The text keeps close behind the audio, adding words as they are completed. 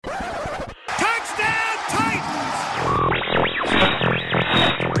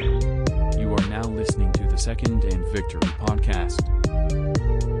Victory podcast.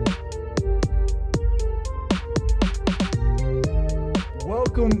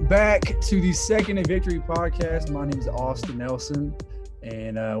 Welcome back to the Second and Victory podcast. My name is Austin Nelson,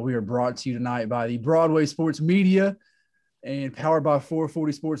 and we are brought to you tonight by the Broadway Sports Media and powered by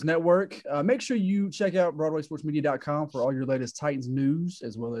 440 Sports Network. Make sure you check out BroadwaySportsMedia.com for all your latest Titans news,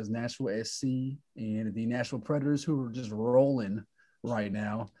 as well as Nashville SC and the Nashville Predators, who are just rolling right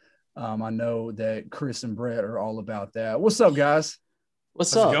now. I know that Chris and Brett are all about that. What's up, guys?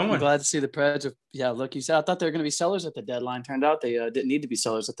 What's up? I'm glad to see the Preds. Yeah, look, you said I thought they were going to be sellers at the deadline. Turned out they didn't need to be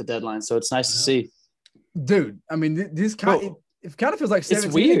sellers at the deadline, so it's nice to see. Dude, I mean, this kind it kind of feels like 17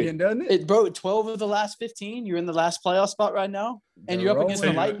 it's weird. Again, doesn't it? Bro, 12 of the last 15. You're in the last playoff spot right now, and you're up against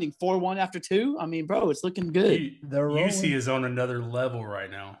the Lightning 4-1 after 2. I mean, bro, it's looking good. UC is on another level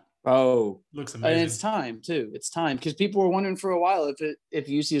right now. Oh, looks amazing. And it's time too. It's time because people were wondering for a while if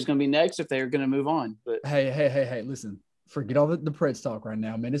UC was going to be next, if they were going to move on. But hey, listen, forget all the Preds talk right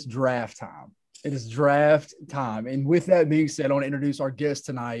now, man. It's draft time. It is draft time. And with that being said, I want to introduce our guest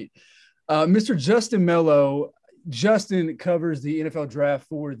tonight, Mr. Justin Mello. Justin covers the NFL draft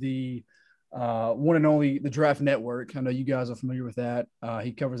for the one and only the Draft Network. I know you guys are familiar with that.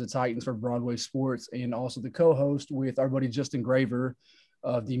 He covers the Titans for Broadway Sports and also the co-host with our buddy Justin Graver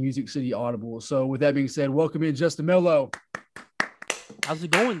of the Music City Audible. So with that being said, welcome in Justin Mello. How's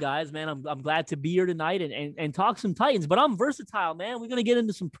it going, guys, man? I'm glad to be here tonight and talk some Titans, but I'm versatile, man. We're going to get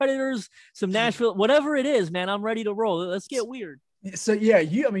into some Predators, some Nashville, whatever it is, man. I'm ready to roll. Let's get weird. So yeah,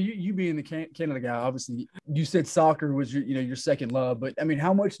 you being the Canada guy, obviously you said soccer was your second love, but I mean,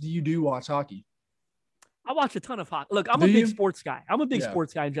 how much do you watch hockey? I watch a ton of hockey. Look, I'm a big sports guy. I'm a big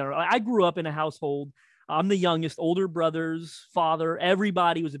sports guy in general. I grew up in a household. I'm the youngest, older brothers, father.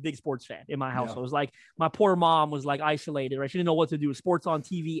 Everybody was a big sports fan in my household. It was like my poor mom was like isolated, right? She didn't know what to do. Sports on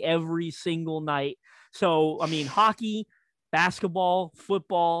TV every single night. So, I mean, hockey, basketball,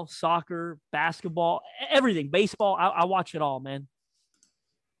 football, soccer, basketball, everything, baseball. I watch it all, man.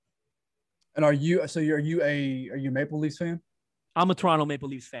 And are you a Maple Leafs fan? I'm a Toronto Maple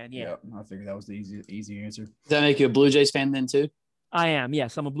Leafs fan. Yeah. I figured that was the easy answer. Does that make you a Blue Jays fan then too? I am.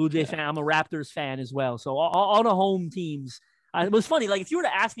 Yes. I'm a Blue Jays fan. I'm a Raptors fan as well. So all the home teams, it was funny. Like if you were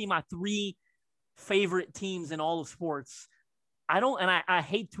to ask me my 3 favorite teams in all of sports, I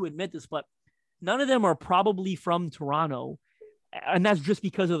hate to admit this, but none of them are probably from Toronto. And that's just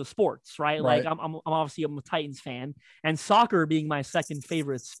because of the sports, right? Like I'm obviously a Titans fan, and soccer being my second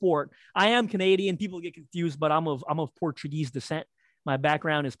favorite sport. I am Canadian. People get confused, but I'm of Portuguese descent. My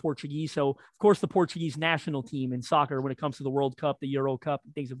background is Portuguese. So, of course, the Portuguese national team in soccer when it comes to the World Cup, the Euro Cup,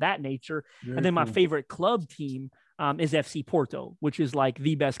 and things of that nature. And then my favorite club team is FC Porto, which is like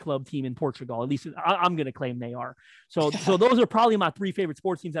the best club team in Portugal. At least I'm going to claim they are. So those are probably my 3 favorite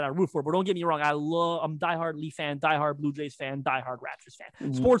sports teams that I root for. But don't get me wrong. I'm diehard Leaf fan, diehard Blue Jays fan, diehard Raptors fan.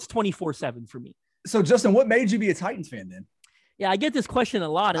 Mm-hmm. Sports 24/7 for me. So, Justin, what made you be a Titans fan then? Yeah, I get this question a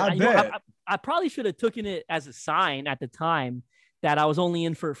lot. And I probably should have taken it as a sign at the time that I was only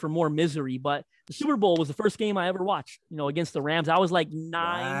in for more misery. But the Super Bowl was the first game I ever watched, against the Rams. I was like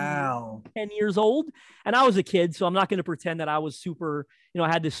 10 years old, and I was a kid, so I'm not going to pretend that I was super, I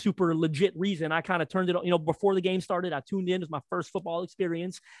had this super legit reason. I kind of turned it, before the game started, I tuned in. It was my first football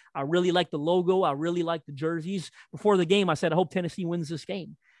experience. I really liked the logo. I really liked the jerseys. Before the game, I said, I hope Tennessee wins this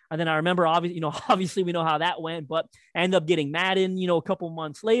game. And then I remember, obviously we know how that went, but I ended up getting Madden, a couple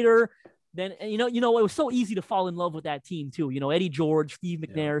months later. Then, it was so easy to fall in love with that team too. Eddie George, Steve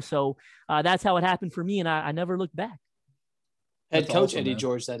McNair. Yeah. So that's how it happened for me. And I never looked back. Head coach, Eddie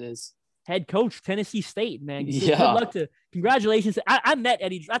George, that is. Head coach, Tennessee State, man. Yeah. Good luck congratulations. I met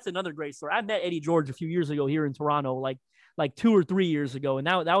Eddie. That's another great story. I met Eddie George a few years ago here in Toronto, like 2 or 3 years ago. And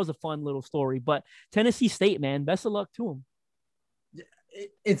that was a fun little story. But Tennessee State, man, best of luck to him.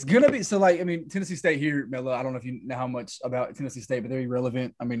 It's going to be – so, Tennessee State here, Mello, I don't know if you know how much about Tennessee State, but they're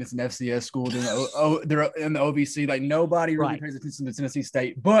irrelevant. I mean, it's an FCS school. They're in the OVC. Like, nobody really pays attention to Tennessee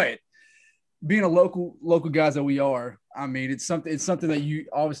State. But being a local guys that we are, I mean, it's something that you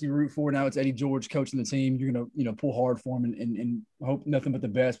obviously root for. Now it's Eddie George coaching the team. You're going to, pull hard for him and hope nothing but the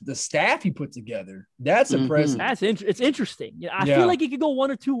best. But the staff he put together, that's impressive. It's interesting. I feel like it could go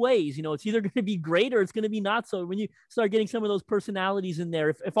one or two ways. It's either going to be great or it's going to be not so. When you start getting some of those personalities in there,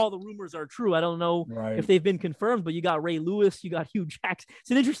 if all the rumors are true, I don't know if they've been confirmed, but you got Ray Lewis, you got Hugh Jackson. It's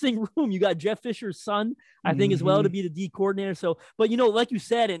an interesting room. You got Jeff Fisher's son, I think, as well, to be the D coordinator. So, but, like you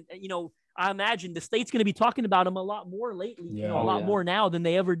said, and, I imagine the state's going to be talking about him a lot more lately, a lot more now than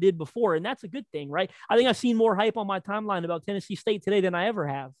they ever did before. And that's a good thing, right? I think I've seen more hype on my timeline about Tennessee State today than I ever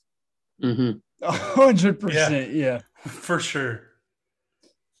have. 100%. Yeah. For sure.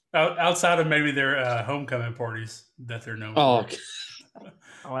 Outside of maybe their homecoming parties that they're known for.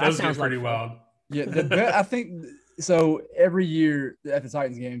 Those get pretty wild. Yeah, I think so. Every year at the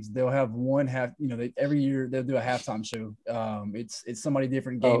Titans games, they'll have one half. Every year they'll do a halftime show. It's somebody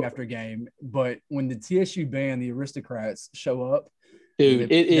different game after game. But when the TSU band, the Aristocrats, show up,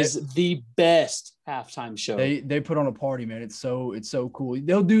 dude, it is the best halftime show. They put on a party, man. It's so cool.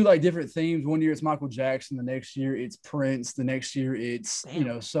 They'll do like different themes. One year it's Michael Jackson. The next year it's Prince. The next year it's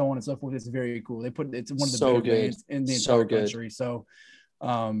so on and so forth. It's very cool. It's one of the better bands in the entire country. So.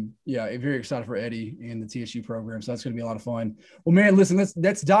 Very excited for Eddie and the TSU program. So that's going to be a lot of fun. Well, man, listen,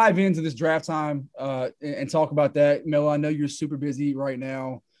 let's dive into this draft time and talk about that. Melo, I know you're super busy right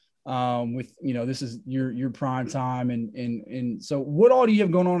now with, this is your prime time. And so what all do you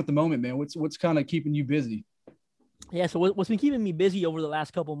have going on at the moment, man? What's kind of keeping you busy? Yeah. So what's been keeping me busy over the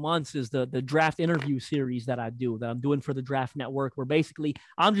last couple of months is the draft interview series that I'm doing for the Draft Network, where basically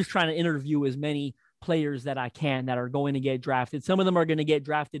I'm just trying to interview as many players that I can that are going to get drafted. Some of them are going to get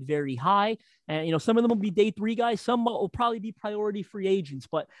drafted very high, and some of them will be day 3 guys. Some will probably be priority free agents,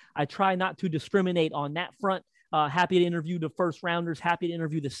 but I try not to discriminate on that front. Happy to interview the first rounders, happy to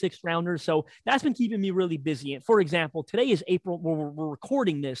interview the 6th rounders. So that's been keeping me really busy. And for example, today is April. We're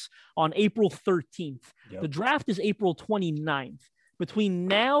recording this on April 13th. Yep. The draft is April 29th. Between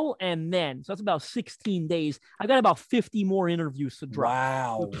now and then, so that's about 16 days, I got about 50 more interviews to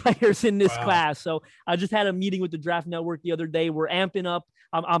drop with players in this class. So I just had a meeting with the Draft Network the other day. We're amping up.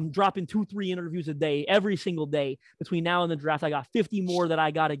 I'm dropping 2-3 interviews a day, every single day. Between now and the draft, I got 50 more that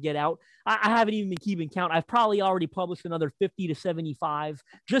I got to get out. I haven't even been keeping count. I've probably already published another 50 to 75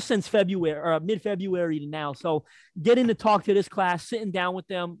 just since February or mid-February to now. So getting to talk to this class, sitting down with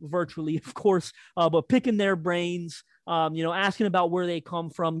them virtually, of course, but picking their brains, asking about where they come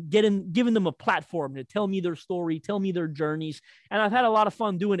from, giving them a platform to tell me their story, tell me their journeys. And I've had a lot of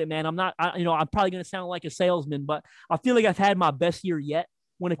fun doing it, man. I'm probably going to sound like a salesman, but I feel like I've had my best year yet.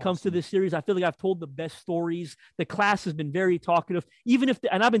 When it comes to this series, I feel like I've told the best stories. The class has been very talkative.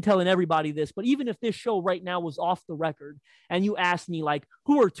 And I've been telling everybody this, but even if this show right now was off the record and you asked me like,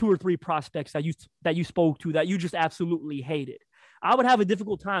 who are 2 or 3 prospects that you spoke to that you just absolutely hated, I would have a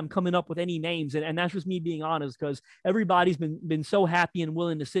difficult time coming up with any names. And that's just me being honest, because everybody's been so happy and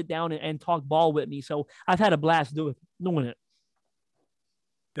willing to sit down and talk ball with me. So I've had a blast doing it.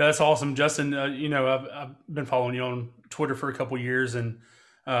 Yeah, that's awesome, Justin. I've been following you on Twitter for a couple of years, and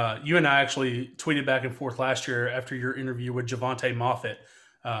you and I actually tweeted back and forth last year after your interview with Javante Moffitt.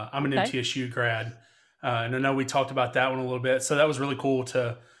 I'm an MTSU grad, and I know we talked about that one a little bit. So that was really cool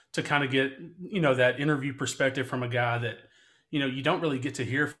to kind of get that interview perspective from a guy that you don't really get to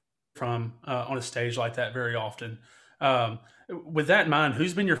hear from on a stage like that very often. With that in mind,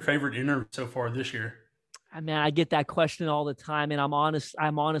 who's been your favorite interview so far this year? I mean, I get that question all the time, and I'm honest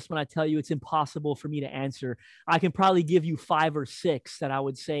when I tell you it's impossible for me to answer. I can probably give you 5 or 6 that I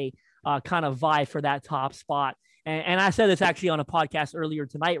would say kind of vie for that top spot. And I said this actually on a podcast earlier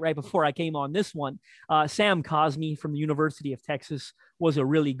tonight, right before I came on this one. Sam Cosmi from the University of Texas was a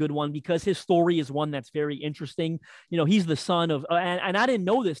really good one because his story is one that's very interesting. He's the son of, and I didn't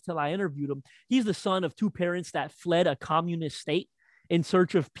know this till I interviewed him. He's the son of 2 parents that fled a communist state in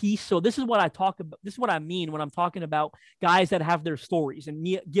search of peace. So this is what I talk about. This is what I mean when I'm talking about guys that have their stories and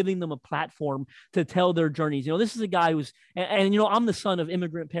me giving them a platform to tell their journeys. This is a guy who's, and I'm the son of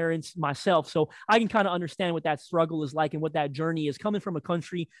immigrant parents myself. So I can kind of understand what that struggle is like and what that journey is, coming from a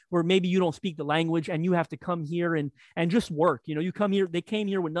country where maybe you don't speak the language and you have to come here and just work. You come here, they came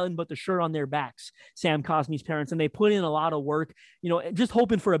here with nothing but the shirt on their backs, Sam Cosmi's parents, and they put in a lot of work, just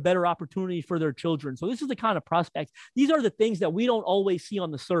hoping for a better opportunity for their children. So this is the kind of prospects. These are the things that we don't always see on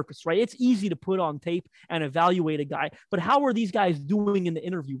the surface, right? It's easy to put on tape and evaluate a guy, but how are these guys doing in the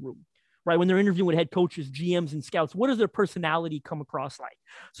interview room, right? When they're interviewing with head coaches, GMs, and scouts, what does their personality come across like?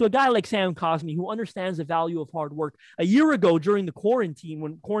 So a guy like Sam Cosmi, who understands the value of hard work, a year ago during the quarantine,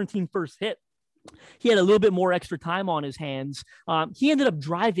 when quarantine first hit, he had a little bit more extra time on his hands. He ended up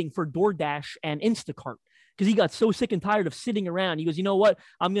driving for DoorDash and Instacart, because he got so sick and tired of sitting around. He goes, you know what?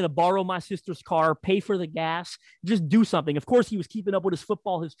 I'm going to borrow my sister's car, pay for the gas, just do something. Of course, he was keeping up with his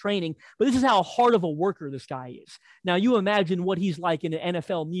football, his training, but this is how hard of a worker this guy is. Now, you imagine what he's like in an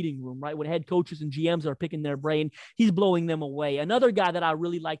NFL meeting room, right? When head coaches and GMs are picking their brain, he's blowing them away. Another guy that I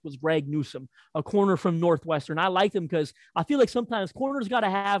really liked was Greg Newsome, a corner from Northwestern. I liked him because I feel like sometimes corners got to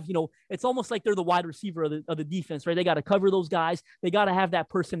have, it's almost like they're the wide receiver of the defense, right? They got to cover those guys. They got to have that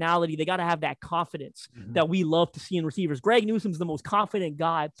personality. They got to have that confidence that we love to see in receivers. Greg Newsome's the most confident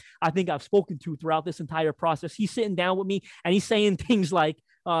guy I think I've spoken to throughout this entire process. He's sitting down with me and he's saying things like,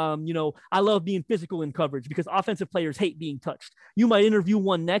 I love being physical in coverage because offensive players hate being touched. You might interview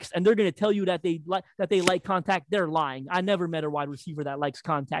one next, and they're going to tell you that they like contact. They're lying. I never met a wide receiver that likes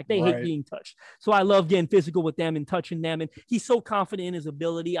contact. They hate being touched. So I love getting physical with them and touching them. And he's so confident in his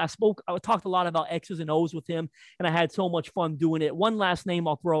ability. I talked a lot about X's and O's with him, and I had so much fun doing it. One last name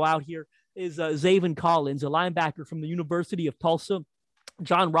I'll throw out here is Zaven Collins, a linebacker from the University of Tulsa.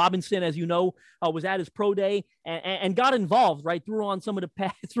 John Robinson, as you know, was at his pro day and got involved, right? Threw on some of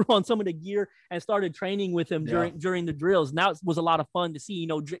the gear and started training with him during the drills. Now it was a lot of fun to see.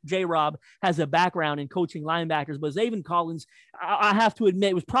 J-Rob has a background in coaching linebackers, but Zaven Collins, I have to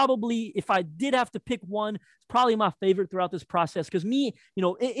admit, was probably, if I did have to pick one, it's probably my favorite throughout this process. Because me,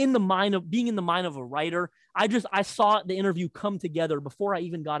 in the mind of a writer, I saw the interview come together before I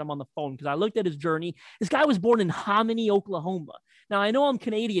even got him on the phone because I looked at his journey. This guy was born in Hominy, Oklahoma. Now, I know I'm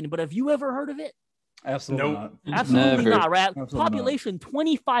Canadian, but have you ever heard of it? Absolutely not. Absolutely not, right? Absolutely population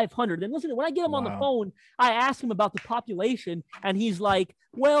 2,500. And listen, when I get him on the phone, I ask him about the population, and he's like,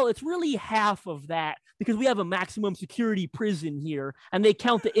 well, it's really half of that because we have a maximum security prison here, and they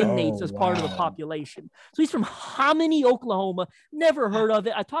count the inmates as part of the population. So he's from Hominy, Oklahoma. Never heard of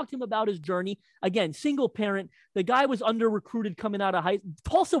it. I talked to him about his journey. Again, single parent. The guy was under-recruited coming out of high school.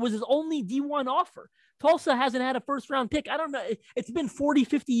 Tulsa was his only D1 offer. Tulsa hasn't had a first-round pick. I don't know. It's been 40,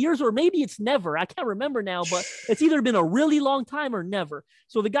 50 years, or maybe it's never. I can't remember now, but it's either been a really long time or never.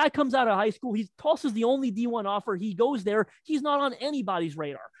 So the guy comes out of high school. Tulsa's the only D1 offer. He goes there. He's not on anybody's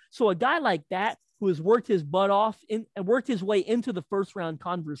radar. So a guy like that who has worked his butt off and worked his way into the first-round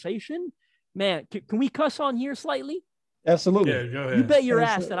conversation, man, can we cuss on here slightly? Absolutely. Yeah, go ahead. You bet your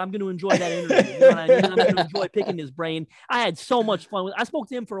ass that I'm going to enjoy that interview. You know what I mean? I'm going to enjoy picking his brain. I had so much fun. I spoke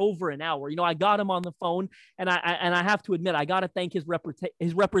to him for over an hour. I got him on the phone, and I have to admit, I got to thank his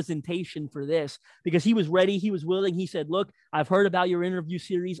representation for this because he was ready. He was willing. He said, look, I've heard about your interview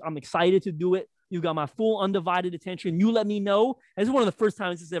series. I'm excited to do it. You got my full undivided attention. You let me know. And this is one of the first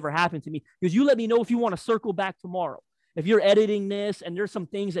times this has ever happened to me because you let me know if you want to circle back tomorrow. If you're editing this and there's some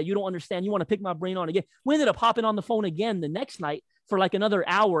things that you don't understand, you want to pick my brain on again. We ended up hopping on the phone again the next night for like another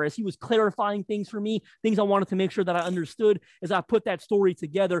hour as he was clarifying things for me, things I wanted to make sure that I understood as I put that story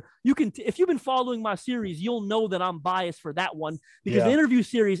together. If you've been following my series, you'll know that I'm biased for that one because the interview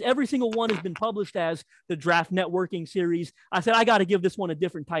series, every single one has been published as the Draft Networking series. I said, I got to give this one a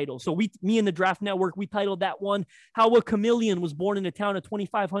different title. So me and the Draft Network, we titled that one, How a Chameleon Was Born in a Town of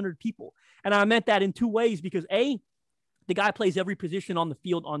 2,500 People. And I meant that in two ways because the guy plays every position on the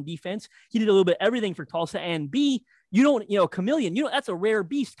field on defense. He did a little bit everything for Tulsa. And B, chameleon, that's a rare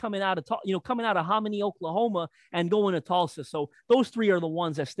beast coming out of Hominy, Oklahoma and going to Tulsa. So those three are the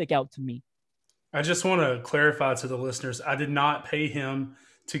ones that stick out to me. I just want to clarify to the listeners, I did not pay him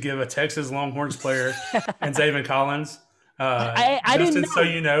to give a Texas Longhorns player and Zaven Collins. I Justin, didn't know. So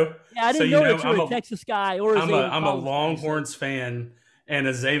you know. Yeah, I didn't know that you're a Texas guy or I'm a Longhorns fan and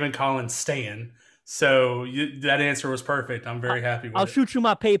a Zaven Collins stan. So that answer was perfect. I'm very happy with it. I'll shoot you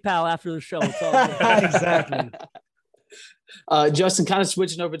my PayPal after the show. It's all Exactly. Justin, kind of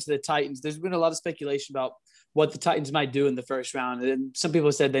switching over to the Titans, there's been a lot of speculation about what the Titans might do in the first round. And some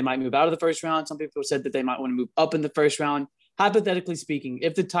people said they might move out of the first round. Some people said that they might want to move up in the first round. Hypothetically speaking,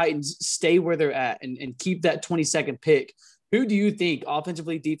 if the Titans stay where they're at and keep that 22nd pick, who do you think,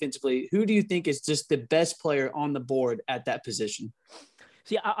 offensively, defensively, who do you think is just the best player on the board at that position?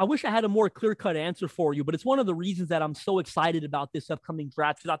 See, I wish I had a more clear-cut answer for you, but it's one of the reasons that I'm so excited about this upcoming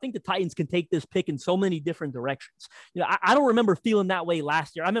draft because I think the Titans can take this pick in so many different directions. I don't remember feeling that way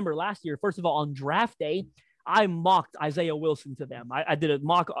last year. I remember last year, first of all, on draft day, I mocked Isaiah Wilson to them. I did a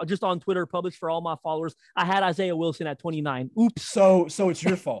mock just on Twitter, published for all my followers. I had Isaiah Wilson at 29. Oops. So it's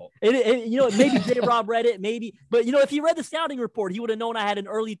your fault. Maybe J-Rob read it, maybe. But, if he read the scouting report, he would have known I had an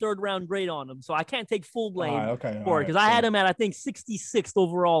early third-round grade on him. So I can't take full blame for it because I had him at, I think, 66th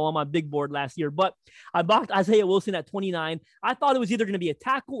overall on my big board last year. But I mocked Isaiah Wilson at 29. I thought it was either going to be a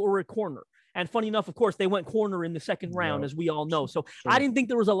tackle or a corner. And funny enough, of course, they went corner in the second round, as we all know. So I didn't think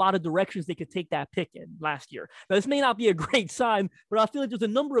there was a lot of directions they could take that pick in last year. Now, this may not be a great sign, but I feel like there's a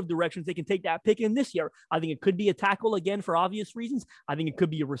number of directions they can take that pick in this year. I think it could be a tackle again for obvious reasons. I think it could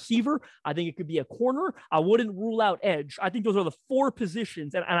be a receiver. I think it could be a corner. I wouldn't rule out edge. I think those are the four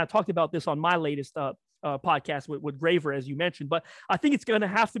positions. And I talked about this on my latest podcast with Graver, as you mentioned, but I think it's going to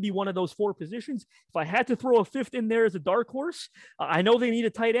have to be one of those four positions. If I had to throw a fifth in there as a dark horse, I know they need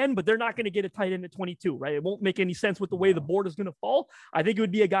a tight end, but they're not going to get a tight end at 22, right? It won't make any sense with the way the board is going to fall. I think it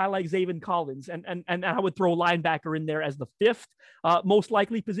would be a guy like Zaven Collins, and I would throw linebacker in there as the fifth most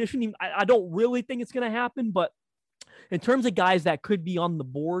likely position. I don't really think it's going to happen, but In terms of guys that could be on the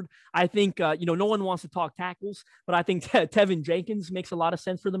board, I think, no one wants to talk tackles, but I think Tevin Jenkins makes a lot of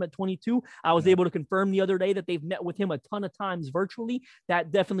sense for them at 22. I was able to confirm the other day that they've met with him a ton of times virtually.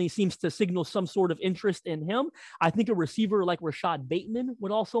 That definitely seems to signal some sort of interest in him. I think a receiver like Rashad Bateman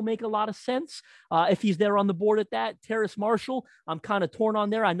would also make a lot of sense if he's there on the board at that. Terrace Marshall, I'm kind of torn on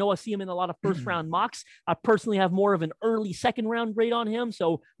there. I know I see him in a lot of first round mocks. I personally have more of an early second round grade on him.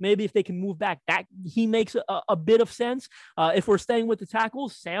 So maybe if they can move back, that he makes a bit of sense. If we're staying with the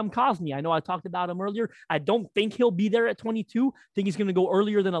tackles, Sam Cosmi, I know I talked about him earlier. I don't think he'll be there at 22. I think he's going to go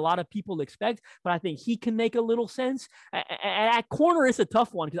earlier than a lot of people expect, but I think he can make a little sense. At corner, it's a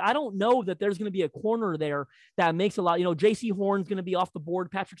tough one because I don't know that there's going to be a corner there that makes a lot. J.C. Horn's going to be off the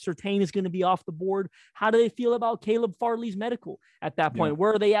board. Patrick Surtain is going to be off the board. How do they feel about Caleb Farley's medical at that point?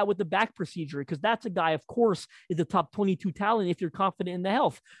 Where are they at with the back procedure? Because that's a guy, of course, is a top 22 talent if you're confident in the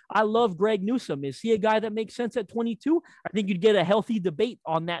health. I love Greg Newsome. Is he a guy that makes sense at 22? I think you'd get a healthy debate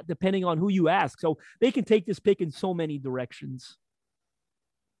on that depending on who you ask. So they can take this pick in so many directions.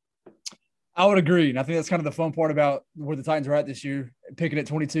 I would agree. And I think that's kind of the fun part about where the Titans are at this year. Picking at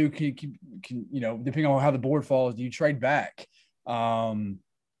 22, can depending on how the board falls, do you trade back to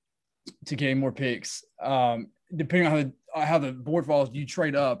gain more picks? Depending on how the board falls, do you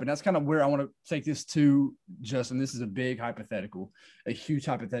trade up? And that's kind of where I want to take this to, Justin. This is a big hypothetical, a huge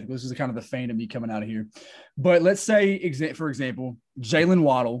hypothetical. This is kind of the fame of me coming out of here. But let's say, for example, Jalen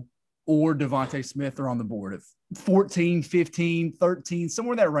Waddle or Devontae Smith are on the board at 14, 15, 13,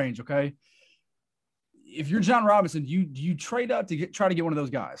 somewhere in that range, okay? If you're John Robinson, do you trade up to try to get one of those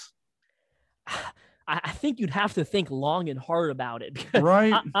guys? I think you'd have to think long and hard about it.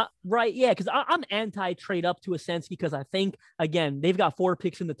 Right. Right. Yeah. Because I'm anti-trade up to a sense because I think, again, they've got 4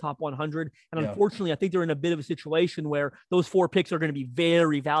 picks in the top 100. And unfortunately, I think they're in a bit of a situation where those 4 picks are going to be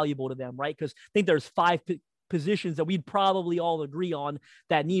very valuable to them, right? Because I think there's 5 positions that we'd probably all agree on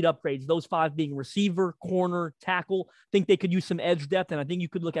that need upgrades. Those 5 being receiver, corner, tackle. I think they could use some edge depth, and I think you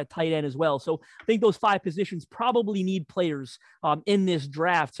could look at tight end as well. So I think those 5 positions probably need players in this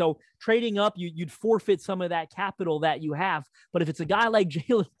draft. So trading up, you'd forfeit some of that capital that you have. But if it's a guy like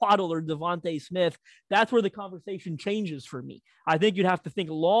Jalen Waddle or Devontae Smith, that's where the conversation changes for me. I think you'd have to think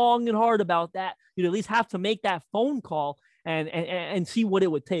long and hard about that. You'd at least have to make that phone call and see what it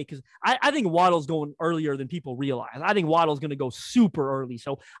would take. Because I think Waddle's going earlier than people realize. I think Waddle's going to go super early.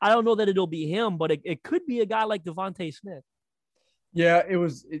 So I don't know that it'll be him, but it could be a guy like Devontae Smith. Yeah,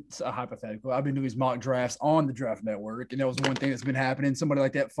 it's a hypothetical. I've been doing these mock drafts on the Draft Network, and that was one thing that's been happening. Somebody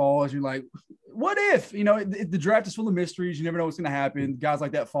like that falls, you're like, what if? The draft is full of mysteries. You never know what's going to happen. Guys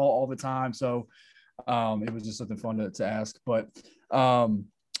like that fall all the time. So it was just something fun to ask. But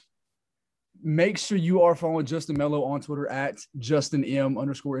make sure you are following Justin Mello on Twitter at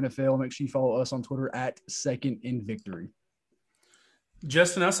JustinM_NFL. Make sure you follow us on Twitter at Second in Victory.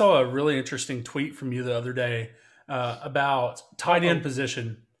 Justin, I saw a really interesting tweet from you the other day about tight end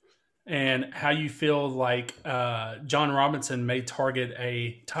position and how you feel like John Robinson may target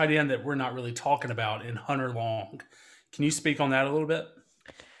a tight end that we're not really talking about in Hunter Long. Can you speak on that a little bit?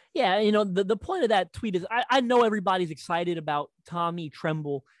 Yeah, the point of that tweet is I know everybody's excited about Tommy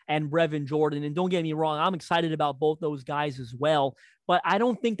Tremble and Brevin Jordan. And don't get me wrong, I'm excited about both those guys as well. But I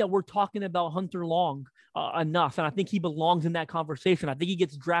don't think that we're talking about Hunter Long enough. And I think he belongs in that conversation. I think he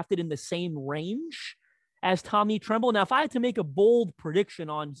gets drafted in the same range as Tommy Tremble. Now, if I had to make a bold prediction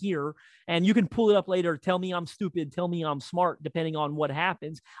on here, and you can pull it up later, tell me I'm stupid, tell me I'm smart, depending on what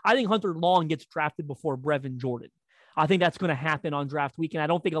happens, I think Hunter Long gets drafted before Brevin Jordan. I think that's going to happen on draft week. And I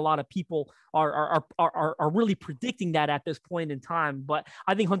don't think a lot of people are really predicting that at this point in time, but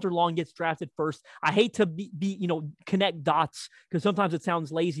I think Hunter Long gets drafted first. I hate to connect dots because sometimes it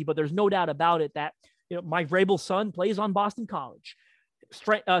sounds lazy, but there's no doubt about it that, Mike Vrabel's son plays on Boston College.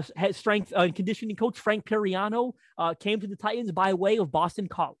 Strength and conditioning coach Frank Periano came to the Titans by way of Boston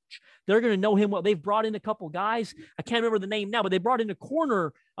College. They're going to know him well. They've brought in a couple guys. I can't remember the name now, but they brought in a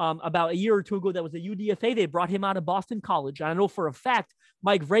corner about a year or two ago that was a UDFA. They brought him out of Boston College. And I know for a fact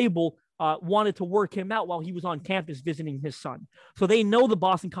Mike Vrabel wanted to work him out while he was on campus visiting his son. So they know the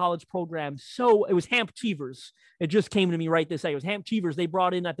Boston College program. So it was Hamp Cheevers. It just came to me right this day. It was Hamp Cheevers. They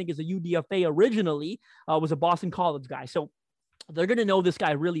brought in, I think, as a UDFA originally, was a Boston College guy. So They're going to know this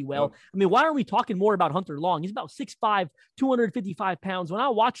guy really well. Yep. I mean, why aren't we talking more about Hunter Long? He's about 6'5", 255 pounds. When I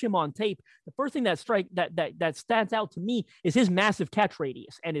watch him on tape, the first thing that stands out to me is his massive catch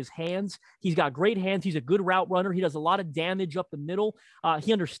radius and his hands. He's got great hands. He's a good route runner. He does a lot of damage up the middle.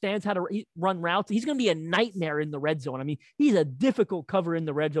 He understands how to run routes. He's going to be a nightmare in the red zone. I mean, he's a difficult cover in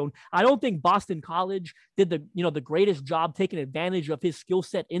the red zone. I don't think Boston College did the greatest job taking advantage of his skill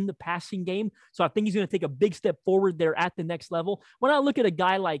set in the passing game. So I think he's going to take a big step forward there at the next level. When I look at a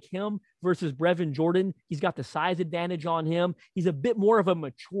guy like him versus Brevin Jordan, he's got the size advantage on him. He's a bit more of a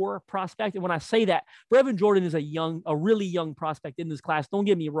mature prospect. And when I say that, Brevin Jordan is a really young prospect in this class. Don't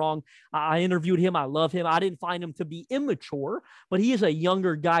get me wrong. I interviewed him. I love him. I didn't find him to be immature, but he is a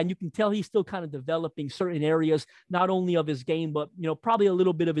younger guy. And you can tell he's still kind of developing certain areas, not only of his game, but, probably a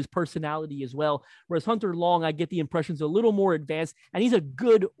little bit of his personality as well. Whereas Hunter Long, I get the impression's a little more advanced, and he's a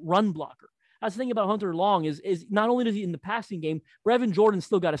good run blocker. That's the thing about Hunter Long is not only does he in the passing game, Brevin Jordan's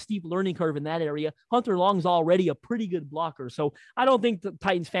still got a steep learning curve in that area. Hunter Long's already a pretty good blocker. So I don't think the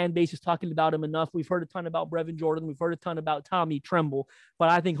Titans fan base is talking about him enough. We've heard a ton about Brevin Jordan. We've heard a ton about Tommy Tremble, but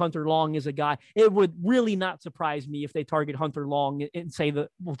I think Hunter Long is a guy. It would really not surprise me if they target Hunter Long and say that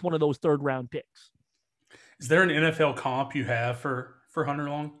with one of those third-round picks. Is there an NFL comp you have for Hunter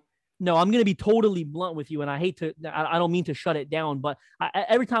Long? No, I'm going to be totally blunt with you, and I don't mean to shut it down, but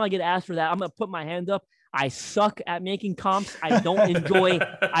every time I get asked for that, I'm going to put my hand up. I suck at making comps. I don't enjoy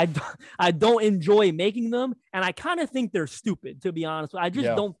I don't enjoy making them, and I kind of think they're stupid, to be honest. I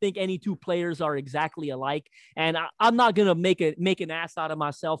just don't think any two players are exactly alike, and I'm not going to make an ass out of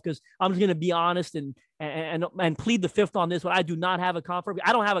myself because I'm just going to be honest and plead the fifth on this one. I do not have a comp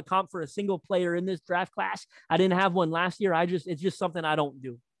I don't have a comp for a single player in this draft class. I didn't have one last year. It's just something I don't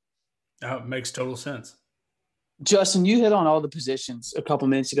do. It makes total sense. Justin, you hit on all the positions a couple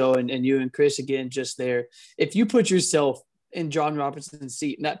minutes ago, and you and Chris again just there. If you put yourself in John Robinson's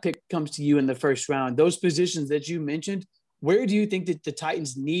seat and that pick comes to you in the first round, those positions that you mentioned, where do you think that the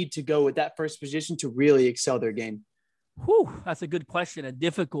Titans need to go with that first position to really excel their game? Whew, that's a good question, a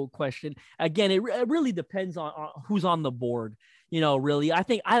difficult question. Again, it really depends on who's on the board. Really, I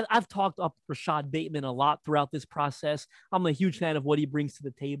think I've talked up Rashad Bateman a lot throughout this process. I'm a huge fan of what he brings to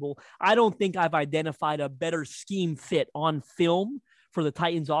the table. I don't think I've identified a better scheme fit on film for the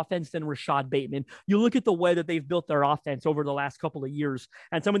Titans offense than Rashad Bateman. You look at the way that they've built their offense over the last couple of years,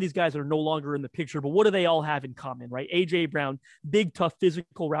 and some of these guys are no longer in the picture, but what do they all have in common, right? A.J. Brown, big, tough,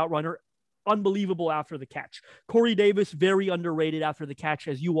 physical route runner, unbelievable after the catch. Corey Davis, very underrated after the catch,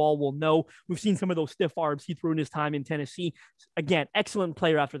 as you all will know. We've seen some of those stiff arms he threw in his time in Tennessee. Again, excellent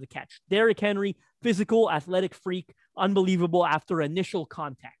player after the catch. Derrick Henry, physical, athletic freak, unbelievable after initial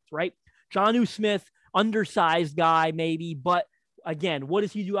contact, right? Jonnu Smith, undersized guy maybe, but again, what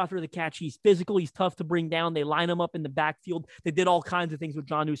does he do after the catch? He's physical. He's tough to bring down. They line him up in the backfield. They did all kinds of things with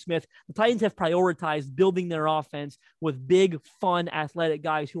Jonnu Smith. The Titans have prioritized building their offense with big, fun, athletic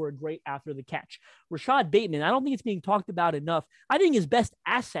guys who are great after the catch. Rashad Bateman, I don't think it's being talked about enough. I think his best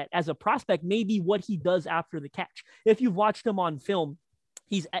asset as a prospect may be what he does after the catch. If you've watched him on film,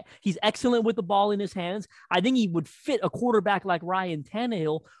 He's excellent with the ball in his hands. I think he would fit a quarterback like Ryan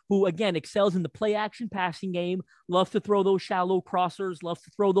Tannehill, who, again, excels in the play-action passing game, loves to throw those shallow crossers, loves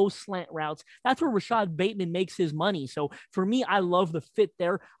to throw those slant routes. That's where Rashad Bateman makes his money. So, for me, I love the fit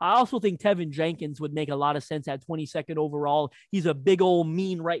there. I also think Tevin Jenkins would make a lot of sense at 22nd overall. He's a big old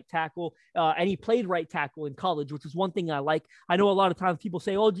mean right tackle, and he played right tackle in college, which is one thing I like. I know a lot of times people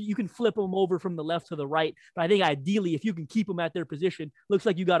say, oh, you can flip them over from the left to the right, but I think ideally, if you can keep them at their position, looks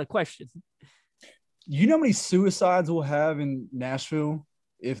like you got a question. You know how many suicides we'll have in Nashville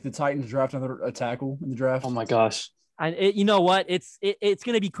if the Titans draft a tackle in the draft? Oh my gosh. And you know what? It's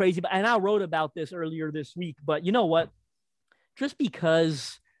going to be crazy. And I wrote about this earlier this week, but you know what? Just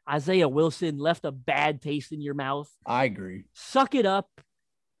because Isaiah Wilson left a bad taste in your mouth. I agree. Suck it up.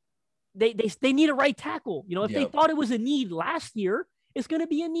 They need a right tackle. If they thought it was a need last year, it's going to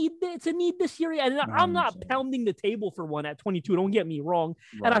be a need. It's a need this year. And I'm not pounding the table for one at 22. Don't get me wrong.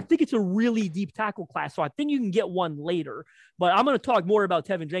 Right. And I think it's a really deep tackle class. So I think you can get one later. But I'm going to talk more about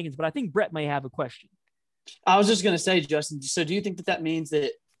Tevin Jenkins. But I think Brett may have a question. I was just going to say, Justin, so do you think that means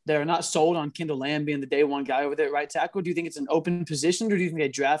that they're not sold on Kendall Lamb being the day one guy over there at right tackle? Do you think it's an open position, or do you think they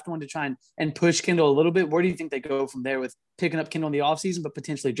draft one to try and push Kendall a little bit? Where do you think they go from there with picking up Kendall in the offseason, but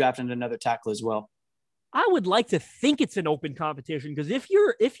potentially drafting another tackle as well? I would like to think it's an open competition, because if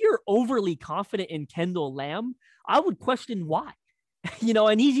you're overly confident in Kendall Lamb, I would question why.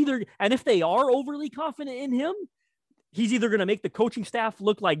 And if they are overly confident in him, he's either going to make the coaching staff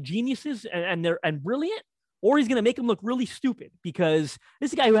look like geniuses and brilliant, or he's going to make them look really stupid, because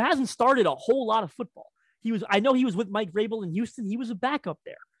this is a guy who hasn't started a whole lot of football. I know he was with Mike Vrabel in Houston. He was a backup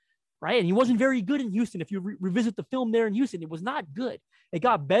there, right? And he wasn't very good in Houston. If you revisit the film there in Houston, it was not good. It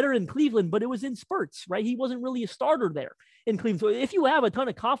got better in Cleveland, but it was in spurts, right? He wasn't really a starter there in Cleveland. So if you have a ton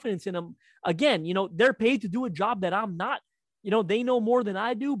of confidence in him, again, they're paid to do a job that I'm not. They know more than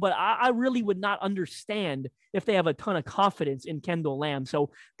I do, but I really would not understand if they have a ton of confidence in Kendall Lamb. So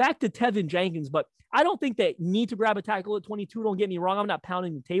back to Tevin Jenkins, but I don't think they need to grab a tackle at 22. Don't get me wrong. I'm not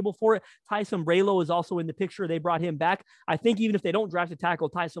pounding the table for it. Ty Sombrero is also in the picture. They brought him back. I think even if they don't draft a tackle,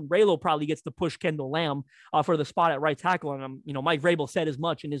 Ty Sombrero probably gets to push Kendall Lamb for the spot at right tackle. And Mike Vrabel said as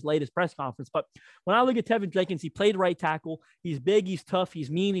much in his latest press conference. But when I look at Tevin Jenkins, he played right tackle. He's big, he's tough, he's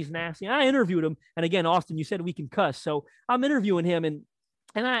mean, he's nasty. And I interviewed him. And again, Austin, you said we can cuss. So I'm interviewing him and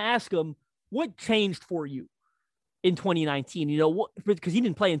I asked him, what changed for you in 2019, because he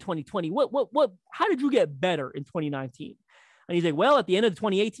didn't play in 2020. How did you get better in 2019? And he's like, well, at the end of the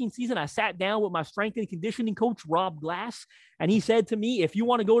 2018 season, I sat down with my strength and conditioning coach, Rob Glass. And he said to me, if you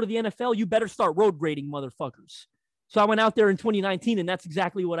want to go to the NFL, you better start road grading, motherfuckers. So I went out there in 2019 and that's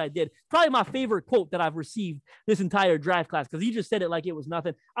exactly what I did. Probably my favorite quote that I've received this entire draft class, because he just said it like it was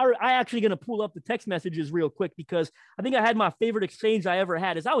nothing. I actually going to pull up the text messages real quick, because I think I had my favorite exchange I ever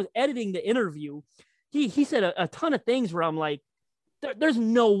had. As I was editing the interview, he said a ton of things where I'm like, there's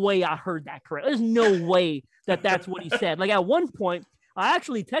no way I heard that correct. There's no way that's what he said. Like at one point, I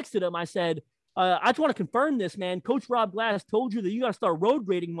actually texted him. I said, I just want to confirm this, man. Coach Rob Glass told you that you got to start road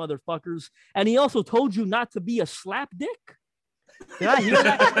grading, motherfuckers. And he also told you not to be a slap dick. Did I hear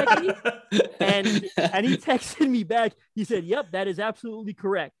that correctly? And he texted me back. He said, yep, that is absolutely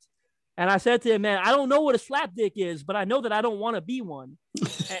correct. And I said to him, man, I don't know what a slap dick is, but I know that I don't want to be one.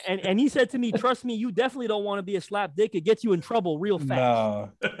 And he said to me, trust me, you definitely don't want to be a slap dick. It gets you in trouble real fast.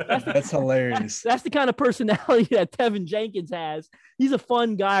 No, that's hilarious. That's the kind of personality that Tevin Jenkins has. He's a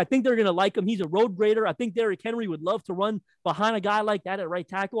fun guy. I think they're going to like him. He's a road grader. I think Derrick Henry would love to run behind a guy like that at right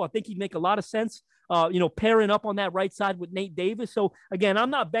tackle. I think he'd make a lot of sense, pairing up on that right side with Nate Davis. So, again, I'm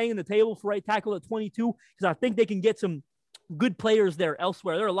not banging the table for right tackle at 22, because I think they can get some good players there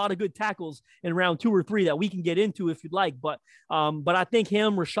elsewhere. There are a lot of good tackles in round 2 or 3 that we can get into if you'd like. But I think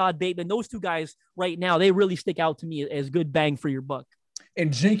him, Rashad Bateman, those two guys right now, they really stick out to me as good bang for your buck.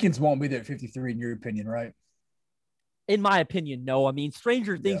 And Jenkins won't be there at 53 in your opinion, right? In my opinion, no. I mean,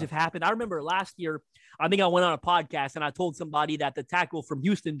 stranger things have happened. I remember last year, I think I went on a podcast and I told somebody that the tackle from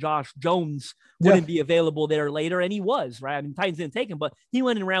Houston, Josh Jones, wouldn't be available there later. And he was, right? I mean, Titans didn't take him, but he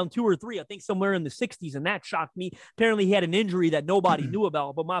went in round 2 or 3, I think somewhere in the 60s. And that shocked me. Apparently he had an injury that nobody knew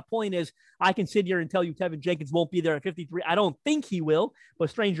about. But my point is, I can sit here and tell you Tevin Jenkins won't be there at 53. I don't think he will, but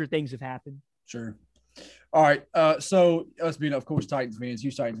stranger things have happened. Sure. All right. So us being, of course, Titans fans,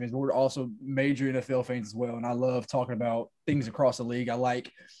 huge Titans fans, but we're also major NFL fans as well. And I love talking about things across the league. I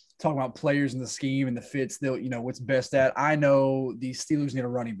like talking about players in the scheme and the fits, they'll, what's best at. I know the Steelers need a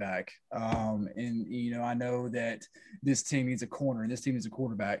running back. I know that this team needs a corner and this team needs a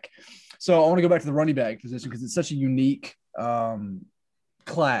quarterback. So I want to go back to the running back position because it's such a unique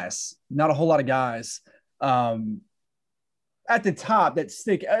class. Not a whole lot of guys at the top that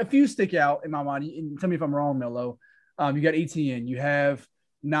a few stick out in my mind. And tell me if I'm wrong, Mello. You got ETN, you have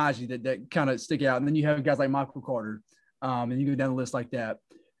Najee that kind of stick out. And then you have guys like Michael Carter. And you go down the list like that.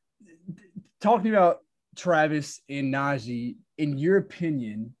 Talking about Travis and Najee, in your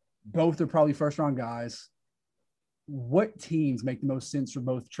opinion, both are probably first-round guys. What teams make the most sense for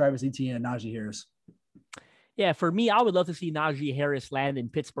both Travis Etienne and Najee Harris? Yeah, for me, I would love to see Najee Harris land in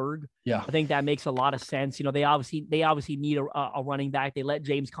Pittsburgh. Yeah, I think that makes a lot of sense. They obviously need a running back. They let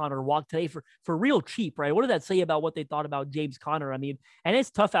James Conner walk today for real cheap, right? What did that say about what they thought about James Conner? I mean, and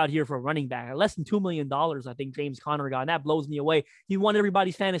it's tough out here for a running back. Less than $2 million, I think James Conner got, and that blows me away. He won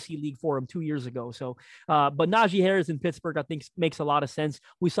everybody's fantasy league for him 2 years ago. So, but Najee Harris in Pittsburgh, I think makes a lot of sense.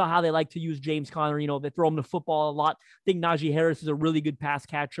 We saw how they like to use James Conner. They throw him the football a lot. I think Najee Harris is a really good pass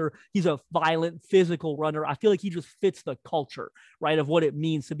catcher. He's a violent, physical runner. I feel like he just fits the culture, right, of what it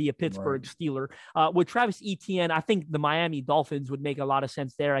means to be a Pittsburgh Steeler. With Travis Etienne, I think the Miami Dolphins would make a lot of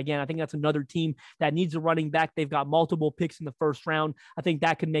sense there. Again, I think that's another team that needs a running back. They've got multiple picks in the first round. I think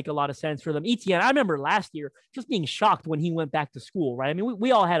that could make a lot of sense for them. Etienne, I remember last year just being shocked when he went back to school, right? I mean,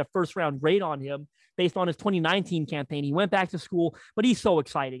 we all had a first round grade on him based on his 2019 campaign. He went back to school, but he's so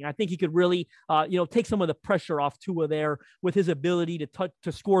exciting. I think he could really, take some of the pressure off Tua there with his ability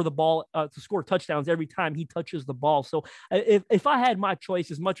to score the ball, to score touchdowns every time he touches the ball. So if I had my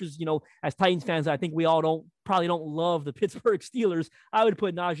choice, as much as, as Titans fans, I think we all probably don't love the Pittsburgh Steelers, I would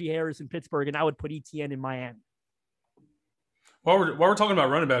put Najee Harris in Pittsburgh and I would put Etienne in Miami. While we're talking about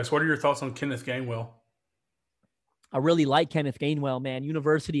running backs, what are your thoughts on Kenneth Gainwell? I really like Kenneth Gainwell, man.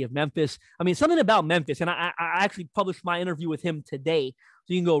 University of Memphis. I mean, something about Memphis, and I actually published my interview with him today,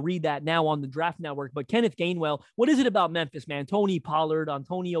 so you can go read that now on the Draft Network. But Kenneth Gainwell, what is it about Memphis, man? Tony Pollard,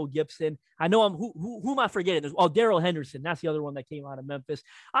 Antonio Gibson. I know who am I forgetting? Darrell Henderson. That's the other one that came out of Memphis.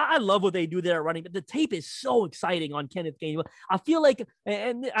 I love what they do there running, but the tape is so exciting on Kenneth Gainwell. I feel like,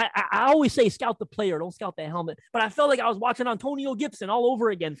 and I always say scout the player, don't scout the helmet, but I felt like I was watching Antonio Gibson all over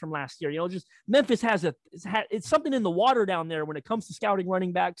again from last year. You know, just Memphis it's something in the water down there when it comes to scouting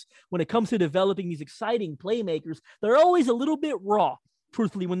running backs, when it comes to developing these exciting playmakers. They're always a little bit raw,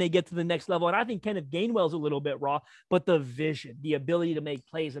 truthfully, when they get to the next level. And I think Kenneth Gainwell's a little bit raw, but the vision, the ability to make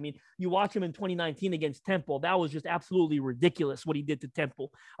plays. I mean, you watch him in 2019 against Temple. That was just absolutely ridiculous what he did to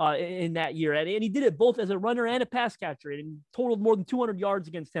Temple in that year. And he did it both as a runner and a pass catcher, and totaled more than 200 yards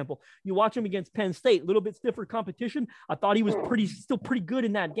against Temple. You watch him against Penn State, a little bit stiffer competition. I thought he was still pretty good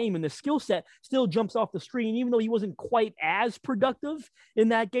in that game. And the skill set still jumps off the screen, even though he wasn't quite as productive in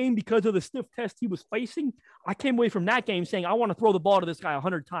that game because of the stiff test he was facing. I came away from that game saying, I want to throw the ball to this guy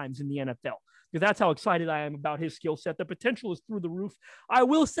 100 times in the NFL, because that's how excited I am about his skill set. The potential is through the roof. I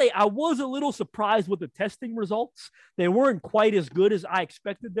will say I was a little surprised with the testing results. They weren't quite as good as I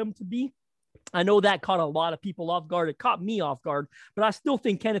expected them to be. I know that caught a lot of people off guard. It caught me off guard, but I still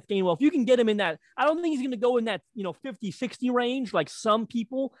think Kenneth Gainwell, if you can get him in that, I don't think he's going to go in that, 50, 60 range like some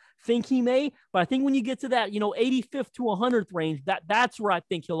people think he may, but I think when you get to that, 85th to 100th range, that's where I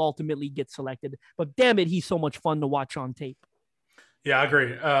think he'll ultimately get selected. But damn it, he's so much fun to watch on tape. Yeah, I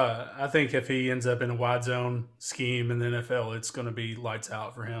agree. I think if he ends up in a wide zone scheme in the NFL, it's going to be lights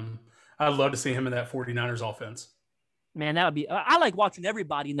out for him. I'd love to see him in that 49ers offense. Man, that would be – I like watching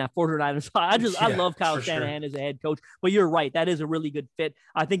everybody in that 49ers. I love Kyle Shanahan as a head coach. But you're right. That is a really good fit.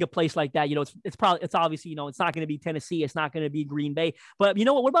 I think a place like that, it's obviously, it's not going to be Tennessee. It's not going to be Green Bay. But you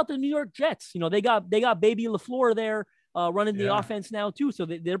know what? What about the New York Jets? They got Baby LaFleur there running the offense now too. So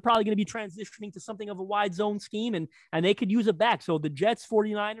they're probably going to be transitioning to something of a wide zone scheme, and they could use it back. So the Jets,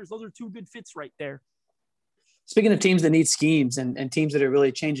 49ers, those are two good fits right there. Speaking of teams that need schemes and teams that are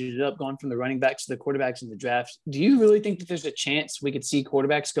really changing it up, going from the running backs to the quarterbacks in the draft, do you really think that there's a chance we could see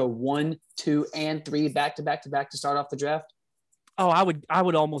quarterbacks go 1, 2, and 3 back to start off the draft? Oh, I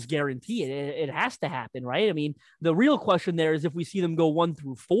would almost guarantee it. It has to happen, right? I mean, the real question there is if we see them go 1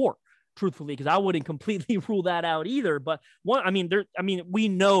 through 4. Truthfully, because I wouldn't completely rule that out either. But we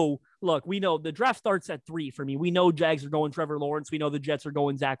know the draft starts at 3 for me. We know Jags are going Trevor Lawrence. We know the Jets are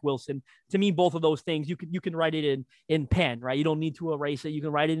going Zach Wilson. To me, both of those things, you can write it in pen, right? You don't need to erase it. You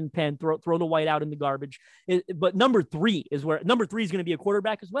can write it in pen, throw the white out in the garbage. But number 3 is going to be a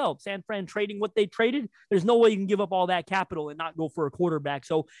quarterback as well. San Fran trading what they traded. There's no way you can give up all that capital and not go for a quarterback.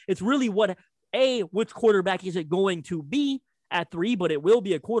 So it's really which quarterback is it going to be at 3, but it will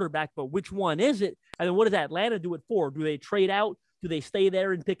be a quarterback, but which one is it? And then what does Atlanta do it for? Do they trade out? Do they stay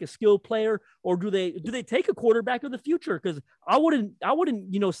there and pick a skilled player, or do they take a quarterback of the future? Because I wouldn't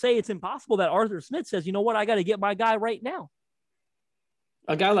say it's impossible that Arthur Smith says, you know what, I got to get my guy right now.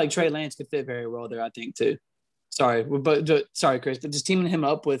 A guy like Trey Lance could fit very well there, I think, too. Sorry, Chris, but just teaming him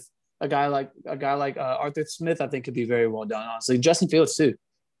up with a guy like Arthur Smith, I think could be very well done. Honestly, Justin Fields too.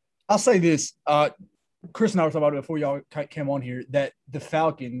 I'll say this. Chris and I were talking about it before y'all came on here, that the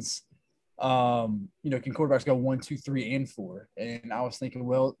Falcons, can quarterbacks go 1, 2, 3, and 4. And I was thinking,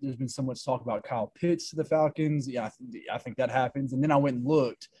 well, there's been so much talk about Kyle Pitts to the Falcons. Yeah, I think that happens. And then I went and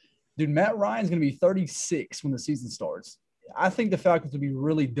looked. Dude, Matt Ryan's going to be 36 when the season starts. I think the Falcons would be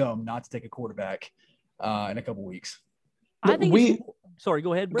really dumb not to take a quarterback in a couple weeks. I think sorry,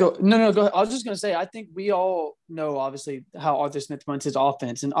 go ahead, Brett. No, go ahead. I was just going to say, I think we all know, obviously, how Arthur Smith runs his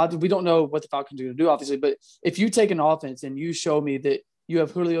offense. And we don't know what the Falcons are going to do, obviously. But if you take an offense and you show me that you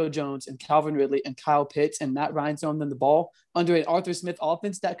have Julio Jones and Calvin Ridley and Kyle Pitts and Matt Ryan throwing them the ball under an Arthur Smith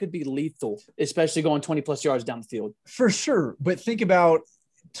offense, that could be lethal, especially going 20-plus yards down the field. For sure. But think about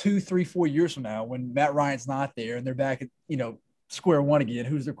 2, 3, 4 years from now when Matt Ryan's not there and they're back at, square one again.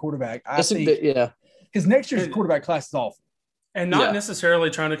 Who's their quarterback? I think because next year's quarterback class is awful. And not necessarily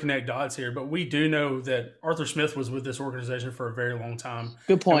trying to connect dots here, but we do know that Arthur Smith was with this organization for a very long time.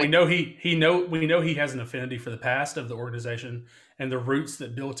 Good point. And we know he has an affinity for the past of the organization and the roots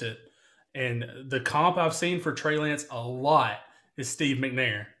that built it. And the comp I've seen for Trey Lance a lot is Steve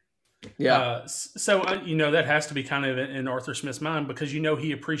McNair. Yeah. So that has to be kind of in Arthur Smith's mind because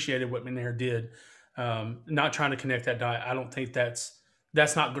he appreciated what McNair did. Not trying to connect that dot. I don't think that's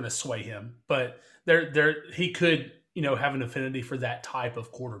not going to sway him, but he could. Have an affinity for that type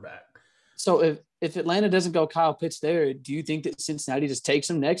of quarterback. So if Atlanta doesn't go Kyle Pitts there, do you think that Cincinnati just takes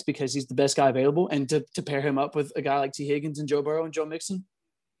him next because he's the best guy available and to pair him up with a guy like T. Higgins and Joe Burrow and Joe Mixon?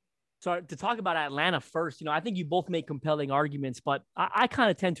 So to talk about Atlanta first, I think you both make compelling arguments, but I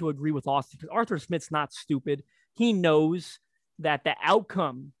kind of tend to agree with Austin because Arthur Smith's not stupid. He knows that the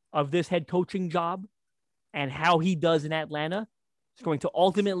outcome of this head coaching job and how he does in Atlanta is going to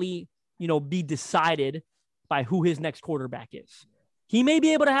ultimately, be decided by who his next quarterback is. He may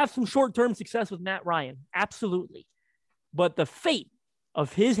be able to have some short-term success with Matt Ryan. Absolutely. But the fate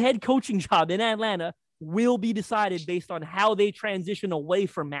of his head coaching job in Atlanta will be decided based on how they transition away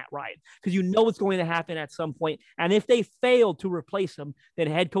from Matt Ryan, because it's going to happen at some point. And if they fail to replace him, then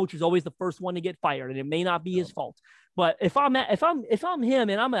head coach is always the first one to get fired, and it may not be his fault. But if I'm him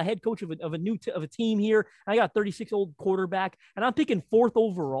and I'm a head coach of a team here, and I got a 36-year-old quarterback, and I'm picking 4th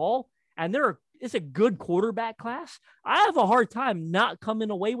overall, and it's a good quarterback class, I have a hard time not coming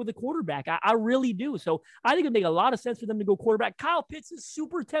away with a quarterback. I really do. So I think it'd make a lot of sense for them to go quarterback. Kyle Pitts is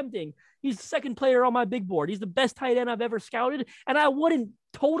super tempting. He's the second player on my big board. He's the best tight end I've ever scouted, and I wouldn't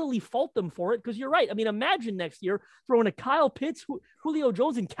totally fault them for it because you're right. I mean, imagine next year throwing a Kyle Pitts, Julio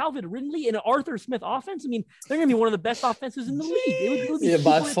Jones, and Calvin Ridley in an Arthur Smith offense. I mean, they're going to be one of the best offenses in the league. It would be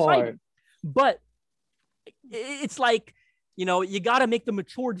by far. Exciting. But it's like, you got to make the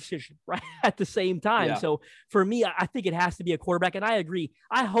mature decision, right, at the same time. Yeah. So for me, I think it has to be a quarterback, and I agree.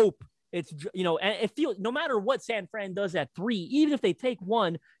 I hope it's, and it feels no matter what San Fran does at 3, even if they take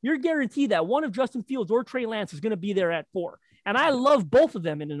 1, you're guaranteed that one of Justin Fields or Trey Lance is going to be there at 4. And I love both of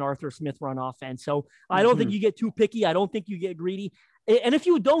them in an Arthur Smith run offense. So I don't think you get too picky. I don't think you get greedy. And if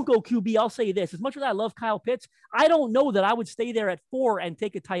you don't go QB, I'll say this. As much as I love Kyle Pitts, I don't know that I would stay there at 4 and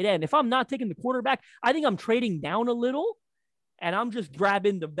take a tight end. If I'm not taking the quarterback, I think I'm trading down a little, and I'm just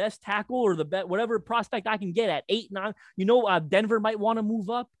grabbing the best tackle or whatever prospect I can get at 8, 9. Denver might want to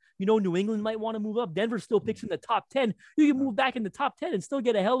move up. New England might want to move up. Denver still picks in the top 10. You can move back in the top 10 and still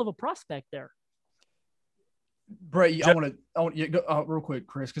get a hell of a prospect there. Brett, I want to real quick,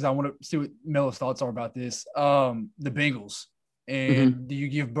 Chris, because I want to see what Melo's thoughts are about this. The Bengals, and do you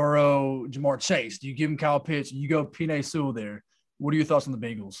give Burrow Jamar Chase? Do you give him Kyle Pitts? You go Penei Sewell there. What are your thoughts on the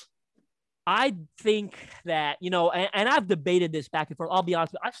Bengals? I think that, and I've debated this back and forth. I'll be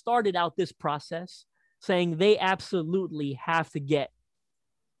honest with you. I started out this process saying they absolutely have to get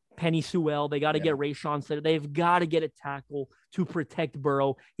Penei Sewell. They got to get Rashawn Slater. They've got to get a tackle to protect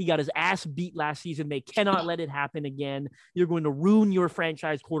Burrow. He got his ass beat last season. They cannot let it happen again. You're going to ruin your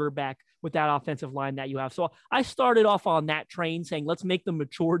franchise quarterback with that offensive line that you have. So I started off on that train saying, let's make the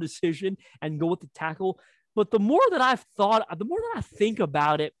mature decision and go with the tackle. But the more that I think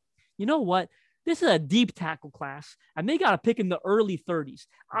about it, you know what? This is a deep tackle class, and they got to pick in the early 30s.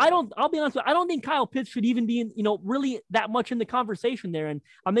 I'll be honest with you, I don't think Kyle Pitts should even be in, really that much in the conversation there. And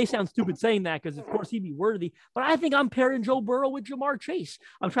I may sound stupid saying that because, of course, he'd be worthy, but I think I'm pairing Joe Burrow with Jamar Chase.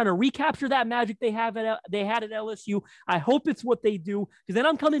 I'm trying to recapture that magic they had at LSU. I hope it's what they do, because then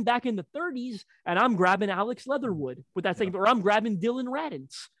I'm coming back in the 30s and I'm grabbing Alex Leatherwood with that second, or I'm grabbing Dylan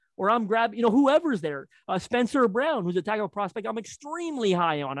Radins. Or I'm grabbing, whoever's there. Spencer Brown, who's a tackle prospect I'm extremely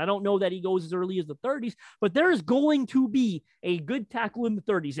high on. I don't know that he goes as early as the 30s, but there's going to be a good tackle in the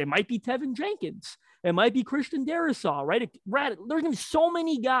 30s. It might be Tevin Jenkins. It might be Christian Darrisaw, right? There's going to be so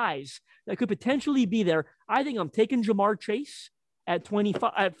many guys that could potentially be there. I think I'm taking Jamar Chase at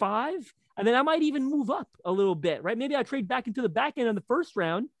 5, and then I might even move up a little bit, right? Maybe I trade back into the back end of the first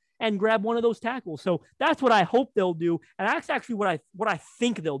round and grab one of those tackles. So that's what I hope they'll do. And that's actually what I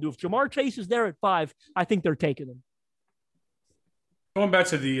think they'll do. If Jamar Chase is there at 5, I think they're taking him. Going back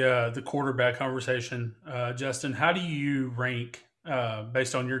to the quarterback conversation, Justin, how do you rank,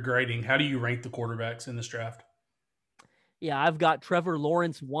 based on your grading, how do you rank the quarterbacks in this draft? Yeah, I've got Trevor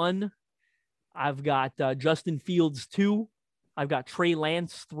Lawrence 1. I've got Justin Fields 2. I've got Trey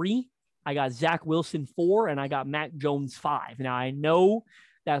Lance 3. I got Zach Wilson 4. And I got Mac Jones 5. Now, I know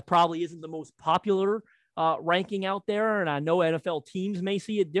that probably isn't the most popular ranking out there, and I know NFL teams may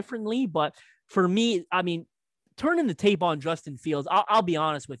see it differently, but for me, I mean, turning the tape on Justin Fields, I'll be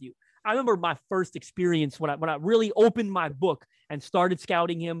honest with you. I remember my first experience when I really opened my book and started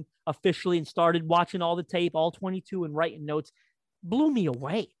scouting him officially and started watching all the tape, all 22, and writing notes, blew me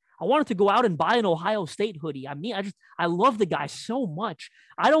away. I wanted to go out and buy an Ohio State hoodie. I mean, I love the guy so much.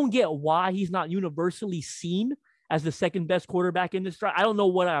 I don't get why he's not universally seen as the second best quarterback in this draft. I don't know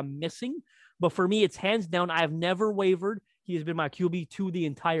what I'm missing, but for me, it's hands down. I have never wavered. He has been my QB2 the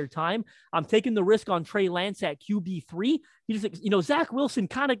entire time. I'm taking the risk on Trey Lance at QB3. He just, Zach Wilson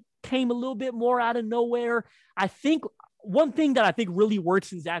kind of came a little bit more out of nowhere. I think one thing that I think really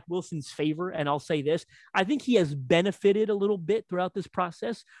works in Zach Wilson's favor, and I'll say this, I think he has benefited a little bit throughout this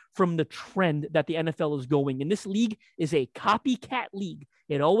process from the trend that the NFL is going. And this league is a copycat league.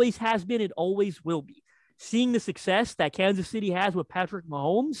 It always has been. It always will be. seeing the success that Kansas City has with Patrick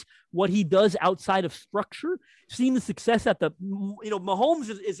Mahomes, what he does outside of structure, seeing the success that Mahomes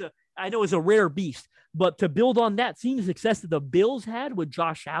is a rare beast, but to build on that, seeing the success that the Bills had with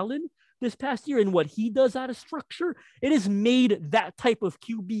Josh Allen this past year and what he does out of structure, it has made that type of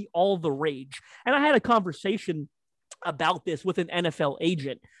QB all the rage. And I had a conversation about this with an NFL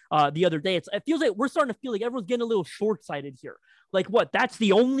agent the other day. It feels like we're starting to feel like everyone's getting a little short-sighted here. Like what? That's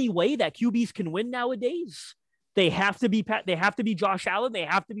the only way that QBs can win nowadays. They have to be Josh Allen. They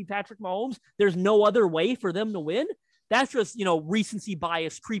have to be Patrick Mahomes. There's no other way for them to win. That's just, recency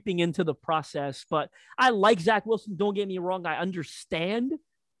bias creeping into the process. But I like Zach Wilson. Don't get me wrong. I understand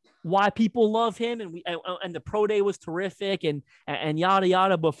why people love him, and the pro day was terrific and yada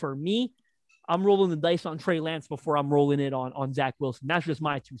yada. But for me, I'm rolling the dice on Trey Lance before I'm rolling it on Zach Wilson. That's just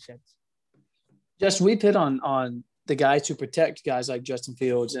my 2 cents. Just we hit on the guys who protect guys like Justin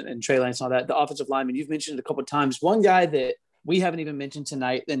Fields and Trey Lance and all that. The offensive lineman, you've mentioned it a couple of times. One guy that we haven't even mentioned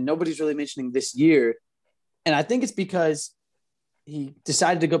tonight and nobody's really mentioning this year, and I think it's because he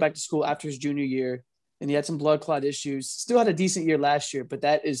decided to go back to school after his junior year and he had some blood clot issues. Still had a decent year last year, but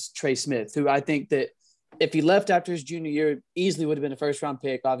that is Trey Smith, who I think that if he left after his junior year, easily would have been a first-round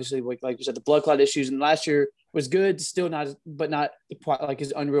pick. Obviously, like you said, the blood clot issues, and last year was good, still not, but not quite like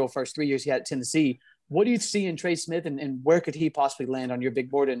his unreal first 3 years he had at Tennessee. What do you see in Trey Smith, and where could he possibly land on your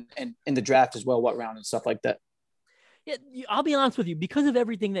big board and in the draft as well? What round and stuff like that? Yeah, I'll be honest with you. Because of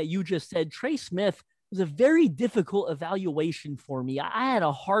everything that you just said, Trey Smith was a very difficult evaluation for me. I had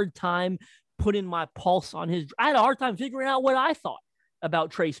a hard time putting my pulse on his. I had a hard time figuring out what I thought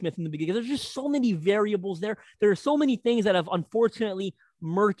about Trey Smith in the beginning. There's just so many variables there. There are so many things that have unfortunately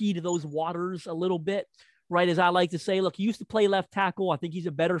murkied those waters a little bit, right? As I like to say, look, he used to play left tackle. I think he's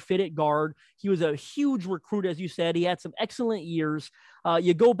a better fit at guard. He was a huge recruit, as you said. He had some excellent years.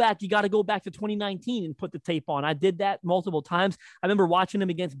 You got to go back to 2019 and put the tape on. I did that multiple times. I remember watching him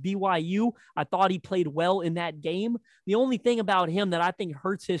against BYU. I thought he played well in that game. The only thing about him that I think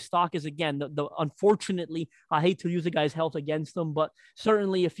hurts his stock is, again, the unfortunately, I hate to use a guy's health against him, but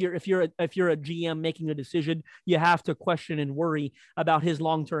certainly if you're a GM making a decision, you have to question and worry about his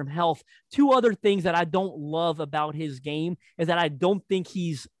long-term health. Two other things that I don't love about his game is that I don't think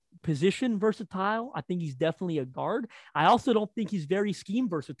he's position versatile. I think he's definitely a guard. I also don't think he's very scheme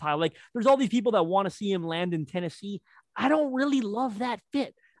versatile. Like, there's all these people that want to see him land in Tennessee. I don't really love that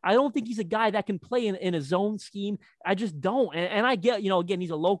fit. I don't think he's a guy that can play in a zone scheme. I just don't. And I get, again,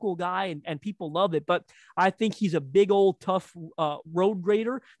 he's a local guy and people love it, but I think he's a big old tough road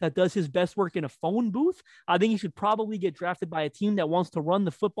grader that does his best work in a phone booth. I think he should probably get drafted by a team that wants to run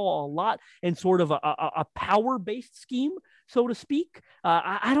the football a lot in sort of a power-based scheme, so to speak.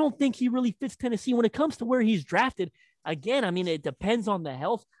 I don't think he really fits Tennessee when it comes to where he's drafted. Again, I mean, it depends on the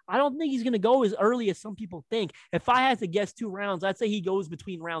health. I don't think he's going to go as early as some people think. If I had to guess 2 rounds, I'd say he goes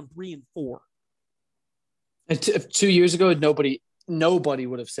between round 3 and 4. And 2 years ago, nobody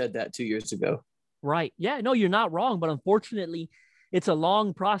would have said that 2 years ago. Right. Yeah, no, you're not wrong. But unfortunately, it's a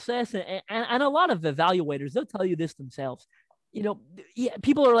long process. And a lot of evaluators, they'll tell you this themselves.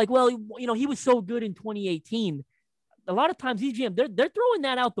 People are like, well, he was so good in 2018. A lot of times these GM, they're throwing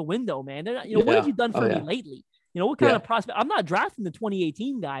that out the window, man. They're not, what have you done for me lately? What kind of prospect? I'm not drafting the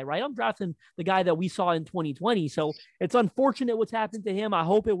 2018 guy, right? I'm drafting the guy that we saw in 2020. So it's unfortunate what's happened to him. I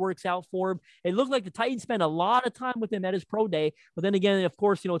hope it works out for him. It looked like the Titans spent a lot of time with him at his pro day. But then again, of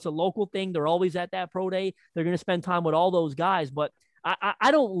course, it's a local thing. They're always at that pro day. They're going to spend time with all those guys. But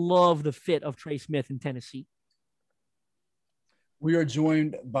I don't love the fit of Trey Smith in Tennessee. We are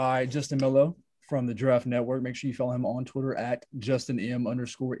joined by Justin Mello from the Draft Network. Make sure you follow him on Twitter at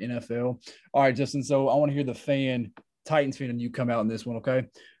JustinM_NFL. All right, Justin. So I want to hear the Titans fan, and you come out in this one, okay?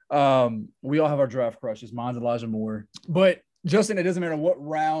 We all have our draft crushes. Mine's Elijah Moore. But Justin, it doesn't matter what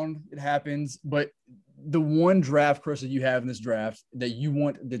round it happens, but the one draft crush that you have in this draft that you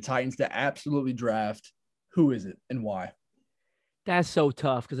want the Titans to absolutely draft, who is it and why? That's so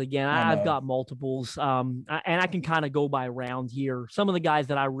tough because, again, I've got multiples, and I can kind of go by round here. Some of the guys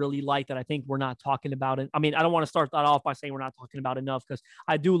that I really like that I think we're not talking about it. I mean, I don't want to start that off by saying we're not talking about enough because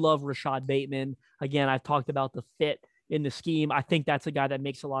I do love Rashad Bateman. Again, I've talked about the fit in the scheme. I think that's a guy that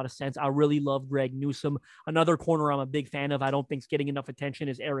makes a lot of sense. I really love Greg Newsome. Another corner I'm a big fan of, I don't think is getting enough attention,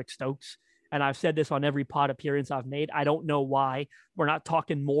 is Eric Stokes. And I've said this on every pod appearance I've made. I don't know why we're not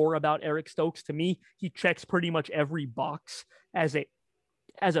talking more about Eric Stokes. To me, he checks pretty much every box as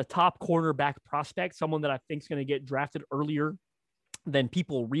a top cornerback prospect, someone that I think is going to get drafted earlier than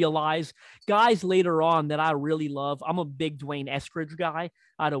people realize. Guys later on that I really love. I'm a big Dwayne Eskridge guy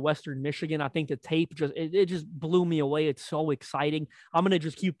out of Western Michigan. I think the tape it just blew me away. It's so exciting. I'm going to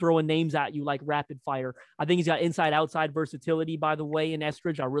just keep throwing names at you like rapid fire. I think he's got inside outside versatility, by the way, in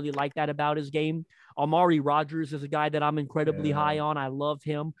Eskridge. I really like that about his game. Amari Rogers is a guy that I'm incredibly high on. I love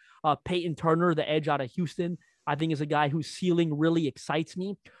him. Peyton Turner, the edge out of Houston, I think is a guy whose ceiling really excites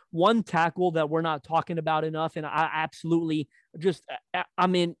me. One tackle that we're not talking about enough, and I absolutely just,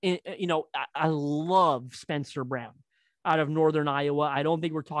 I love Spencer Brown out of Northern Iowa. I don't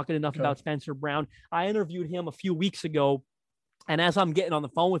think we're talking enough about Spencer Brown. I interviewed him a few weeks ago, and as I'm getting on the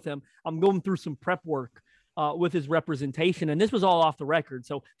phone with him, I'm going through some prep work with his representation. And this was all off the record.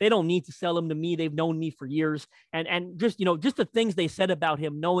 So they don't need to sell him to me. They've known me for years. And just the things they said about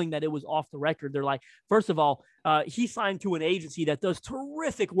him, knowing that it was off the record, they're like, first of all, he signed to an agency that does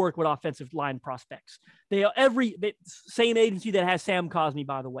terrific work with offensive line prospects. Same agency that has Sam Cosmi,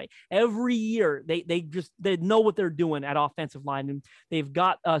 by the way. Every year they know what they're doing at offensive line, and they've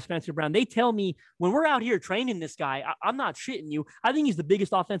got Spencer Brown. They tell me when we're out here training this guy, I'm not shitting you, I think he's the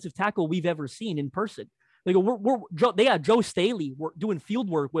biggest offensive tackle we've ever seen in person. They got Joe Staley doing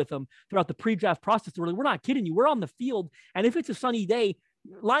field work with him throughout the pre-draft process. We're not kidding you. We're on the field, and if it's a sunny day,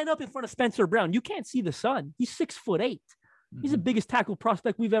 line up in front of Spencer Brown. You can't see the sun. He's 6'8". He's the biggest tackle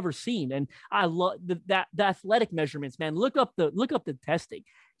prospect we've ever seen, and I love the athletic measurements. Man, look up the testing.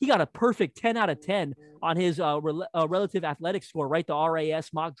 He got a perfect 10 out of 10 on his relative athletic score, right? The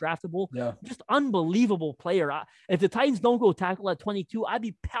RAS mock draftable. Yeah. Just unbelievable player. If the Titans don't go tackle at 22, I'd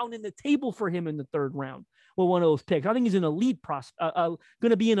be pounding the table for him in the third round with one of those picks. I think he's an elite going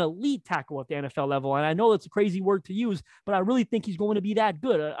to be an elite tackle at the NFL level. And I know that's a crazy word to use, but I really think he's going to be that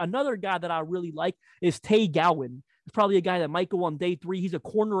good. Another guy that I really like is Tay Gowan. It's probably a guy that might go on day 3. He's a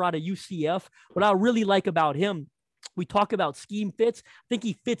corner out of UCF. What I really like about him, we talk about scheme fits. I think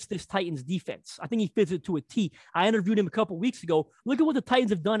he fits this Titans defense. I think he fits it to a T. I interviewed him a couple weeks ago. Look at what the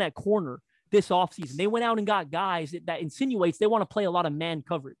Titans have done at corner this offseason. They went out and got guys that insinuates they want to play a lot of man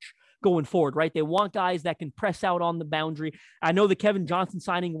coverage going forward, right? They want guys that can press out on the boundary. I know the Kevin Johnson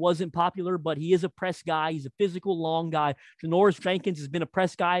signing wasn't popular, but he is a press guy. He's a physical, long guy. Janoris Jenkins has been a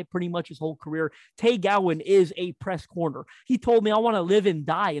press guy pretty much his whole career. Tay Gowan is a press corner. He told me, I want to live and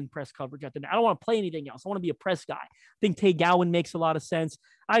die in press coverage. I don't want to play anything else. I want to be a press guy. I think Tay Gowan makes a lot of sense.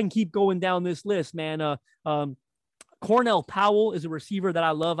 I can keep going down this list, man. Cornell Powell is a receiver that I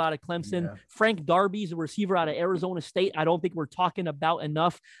love out of Clemson. Yeah. Frank Darby is a receiver out of Arizona State. I don't think we're talking about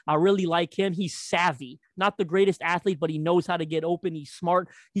enough. I really like him. He's savvy, not the greatest athlete, but he knows how to get open. He's smart.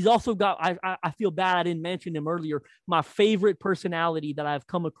 He's also got, I feel bad I didn't mention him earlier, my favorite personality that I've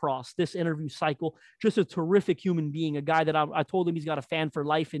come across this interview cycle. Just a terrific human being, a guy that I told him he's got a fan for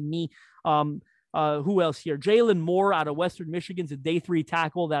life in me. Who else here? Jalen Moore out of Western Michigan's a day 3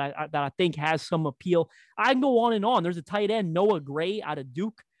 tackle that I think has some appeal. I can go on and on. There's a tight end, Noah Gray out of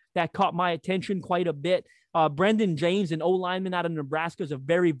Duke, that caught my attention quite a bit. Brendan James, an O-lineman out of Nebraska, is a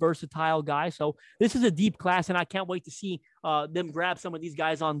very versatile guy. So this is a deep class, and I can't wait to see them grab some of these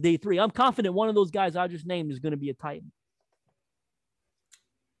guys on day 3. I'm confident one of those guys I just named is going to be a Titan.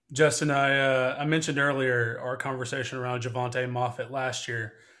 Justin, I mentioned earlier our conversation around Javonte Moffitt last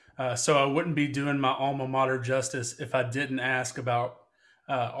year. So I wouldn't be doing my alma mater justice if I didn't ask about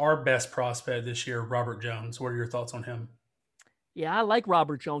our best prospect this year, Robert Jones. What are your thoughts on him? Yeah, I like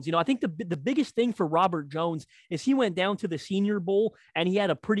Robert Jones. I think the biggest thing for Robert Jones is he went down to the Senior Bowl and he had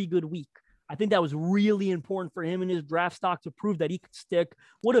a pretty good week. I think that was really important for him in his draft stock to prove that he could stick.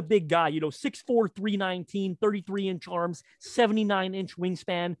 What a big guy, 6'4", 319, 33-inch arms, 79-inch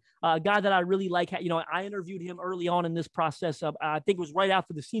wingspan. A guy that I really like. I interviewed him early on in this process. I think it was right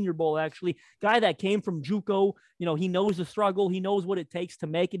after the Senior Bowl, actually. Guy that came from JUCO. He knows the struggle. He knows what it takes to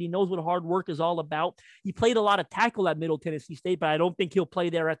make it. He knows what hard work is all about. He played a lot of tackle at Middle Tennessee State, but I don't think he'll play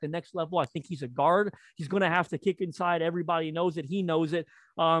there at the next level. I think he's a guard. He's going to have to kick inside. Everybody knows it. He knows it.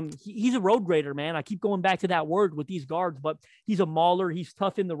 He's a road grader, man. I keep going back to that word with these guards, but he's a mauler. He's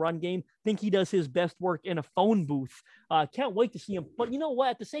tough in the run game. Think he does his best work in a phone booth. Can't wait to see him. But you know what?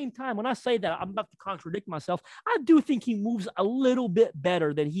 At the same time, when I say that, I'm about to contradict myself. I do think he moves a little bit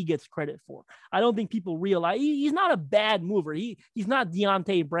better than he gets credit for. I don't think people realize he's not a bad mover. He's not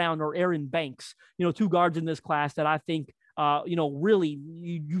Deontay Brown or Aaron Banks, 2 guards in this class that I think really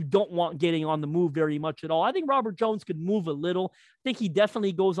you don't want getting on the move very much at all. I think Robert Jones could move a little. I think he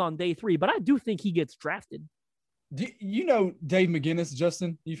definitely goes on day 3, but I do think he gets drafted. Do you know Dave McGinnis,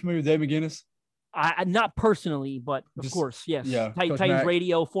 Justin? You familiar with Dave McGinnis? I not personally, but of course, yes. Yeah, Titans Mack.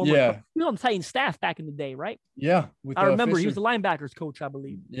 radio, former Yeah. on Titans staff back in the day, right? Yeah. I remember he Fisher. was the linebackers coach, I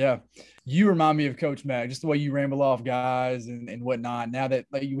believe. Yeah. You remind me of Coach Mack, just the way you ramble off guys and whatnot. Now that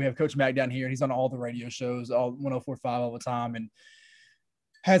you have Coach Mack down here, and he's on all the radio shows, all 104.5 all the time, and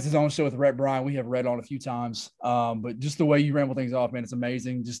has his own show with Rhett Bryan. We have Rhett on a few times. But just the way you ramble things off, man, it's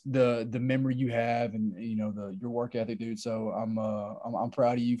amazing. Just the memory you have and, your work ethic, dude. So I'm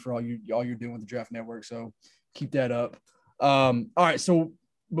proud of you for all you're doing with the Draft Network. So keep that up. All right. So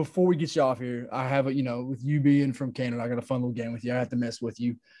before we get you off here, I have with you being from Canada, I got a fun little game with you. I have to mess with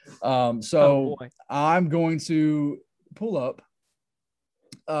you. I'm going to pull up.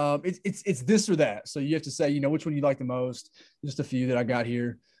 It's this or that. So you have to say, which one you like the most. Just a few that I got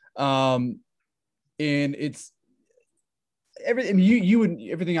here. And it's everything.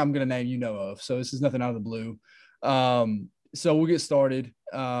 Everything I'm going to name, of. So this is nothing out of the blue. So we'll get started.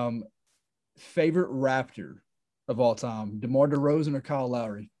 Favorite Raptor of all time, DeMar DeRozan or Kyle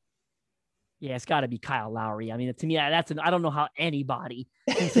Lowry? Yeah, it's got to be Kyle Lowry. I mean, to me, I don't know how anybody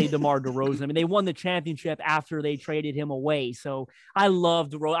can say DeMar DeRozan. I mean, they won the championship after they traded him away. So I love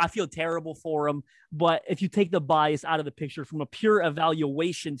DeRozan. I feel terrible for him. But if you take the bias out of the picture from a pure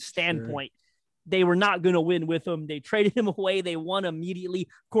evaluation standpoint, they were not going to win with him. They traded him away. They won immediately.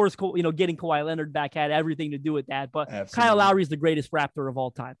 Of course, getting Kawhi Leonard back had everything to do with that. But absolutely. Kyle Lowry is the greatest Raptor of all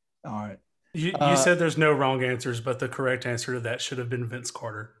time. All right. You said there's no wrong answers, but the correct answer to that should have been Vince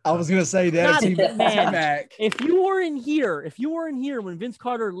Carter. I was going to say that. Man, if you were in here when Vince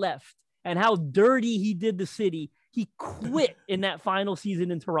Carter left and how dirty he did the city, he quit in that final season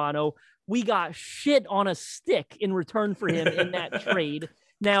in Toronto. We got shit on a stick in return for him in that trade.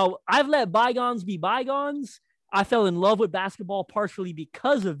 Now, I've let bygones be bygones. I fell in love with basketball partially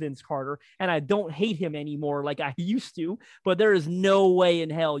because of Vince Carter, and I don't hate him anymore like I used to, but there is no way in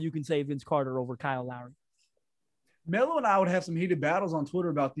hell you can say Vince Carter over Kyle Lowry. Melo and I would have some heated battles on Twitter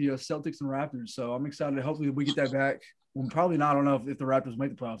about the Celtics and Raptors, so I'm excited. Hopefully we get that back. Well, probably not. I don't know if the Raptors make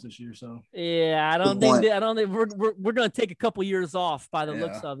the playoffs this year. So yeah, I don't think we're going to take a couple years off by the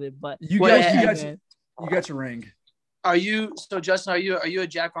looks of it. But you got your ring. Justin? Are you a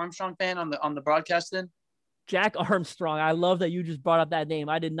Jack Armstrong fan on the broadcast then? Jack Armstrong. I love that you just brought up that name.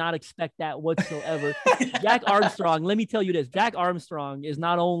 I did not expect that whatsoever. Jack Armstrong, let me tell you this. Jack Armstrong is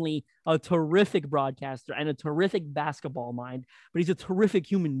not only a terrific broadcaster and a terrific basketball mind, but he's a terrific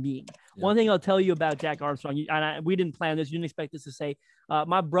human being. Yeah. One thing I'll tell you about Jack Armstrong, we didn't plan this. You didn't expect this to say.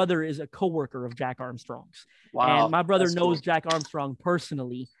 My brother is a coworker of Jack Armstrong's. Wow. And my brother knows cool. Jack Armstrong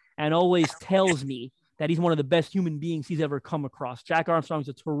personally and always tells me that he's one of the best human beings he's ever come across. Jack Armstrong's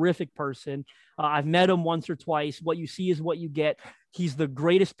a terrific person. I've met him once or twice. What you see is what you get. He's the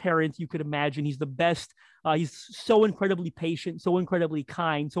greatest parent you could imagine. He's the best. He's so incredibly patient, so incredibly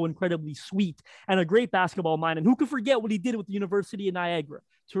kind, so incredibly sweet, and a great basketball mind. And who could forget what he did with the University of Niagara?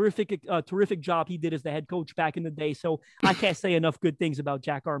 Terrific job he did as the head coach back in the day. So I can't say enough good things about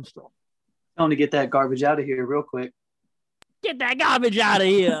Jack Armstrong. I want to get that garbage out of here real quick. Get that garbage out of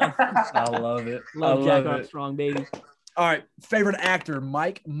here. I love it. Love Jack Armstrong, baby. All right. Favorite actor,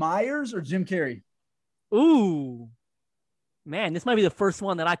 Mike Myers or Jim Carrey? Ooh. Man, this might be the first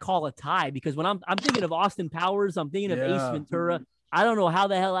one that I call a tie because when I'm thinking of Austin Powers, I'm thinking of Ace Ventura. I don't know how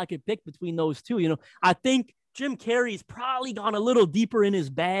the hell I could pick between those two. I think Jim Carrey's probably gone a little deeper in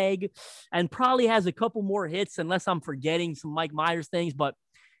his bag and probably has a couple more hits unless I'm forgetting some Mike Myers things, but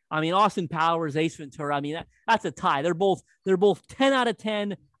I mean, Austin Powers, Ace Ventura. I mean, that's a tie. They're both 10 out of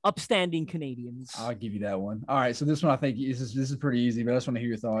 10 upstanding Canadians. I'll give you that one. All right. So this one, I think this is pretty easy, but I just want to hear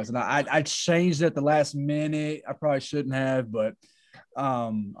your thoughts. And I changed it at the last minute. I probably shouldn't have, but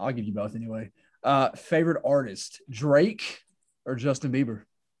I'll give you both anyway. Favorite artist, Drake or Justin Bieber?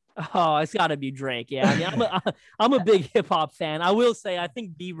 Oh, it's got to be Drake. Yeah. I mean, I'm a big hip hop fan. I will say, I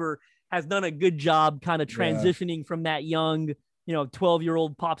think Bieber has done a good job kind of transitioning from that young,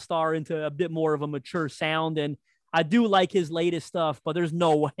 12-year-old pop star into a bit more of a mature sound. And I do like his latest stuff, but there's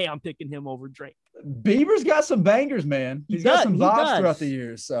no way I'm picking him over Drake. Bieber's got some bangers, man. He's got some vibes throughout the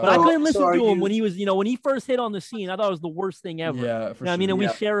years. So. But I couldn't listen to him when he was, when he first hit on the scene. I thought it was the worst thing ever. Yeah, for sure. I mean, and we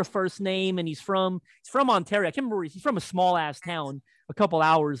share a first name, and he's from Ontario. I can't remember. He's from a small ass town, a couple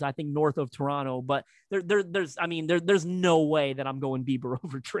hours, I think, north of Toronto. But there's no way that I'm going Bieber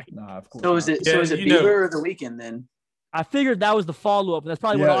over Drake. Nah, of course. So is it Bieber or The Weeknd then? I figured that was the follow-up, and that's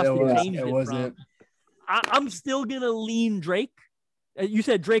probably what Austin changed it was from. It. I'm still going to lean Drake. You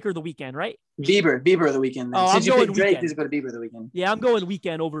said Drake or The Weeknd, right? Bieber or The Weeknd. Oh, Since you picked Drake, please go to Bieber or The Weeknd. Yeah, I'm going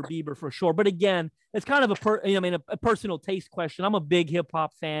Weeknd over Bieber for sure. But again, it's kind of a personal taste question. I'm a big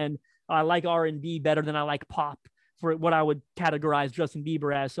hip-hop fan. I like R&B better than I like pop. for what I would categorize Justin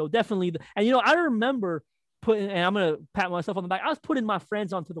Bieber as. So definitely, and I remember and I'm gonna pat myself on the back. I was putting my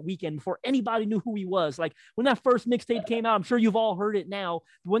friends onto The Weeknd before anybody knew who he was. Like when that first mixtape came out, I'm sure you've all heard it now.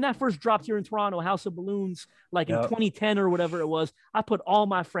 When that first dropped here in Toronto, House of Balloons, like in 2010 or whatever it was, I put all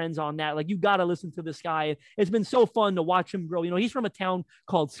my friends on that. Like, you got to listen to this guy. It's been so fun to watch him grow. He's from a town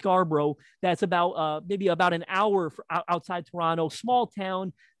called Scarborough that's about maybe about an hour outside Toronto, small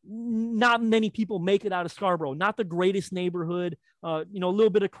town. Not many people make it out of Scarborough. Not the greatest neighborhood. A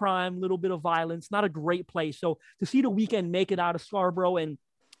little bit of crime, a little bit of violence. Not a great place. So to see The Weeknd make it out of Scarborough and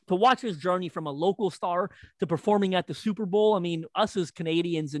to watch his journey from a local star to performing at the Super Bowl, I mean, us as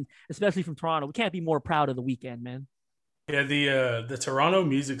Canadians and especially from Toronto, we can't be more proud of The Weeknd, man. Yeah, the Toronto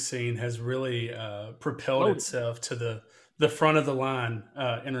music scene has really propelled itself to the front of the line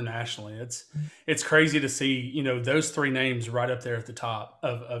internationally. It's crazy to see, those three names right up there at the top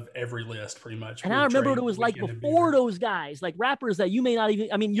of every list pretty much. And I remember it was like before those guys, like rappers that you may not even,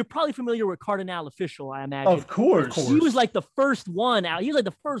 I mean, you're probably familiar with Cardinal Official, I imagine. Of course. He was like the first one out. He was like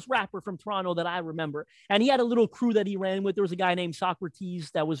the first rapper from Toronto that I remember. And he had a little crew that he ran with. There was a guy named Socrates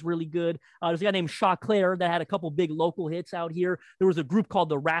that was really good. There's a guy named Chaclair that had a couple big local hits out here. There was a group called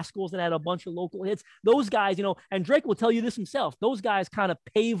the Rascals that had a bunch of local hits. Those guys, and Drake will tell you this himself, those guys kind of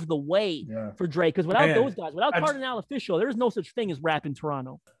paved the way for Drake, because without those guys, without Cardinal Official, there's no such thing as rap in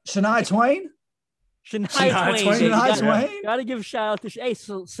Toronto. Shania Twain. Shania Twain. Got to give a shout out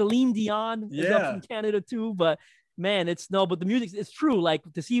to Celine Dion is up from Canada too. But man, but the music, it's true. Like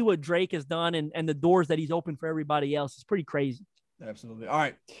to see what Drake has done and the doors that he's opened for everybody else is pretty crazy. Absolutely. All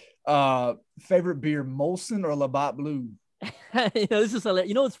right. Favorite beer, Molson or Labatt Blue? This is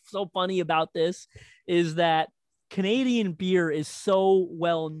what's so funny about this is that Canadian beer is so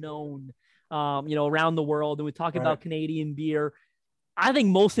well known, around the world. And we talk about Canadian beer. I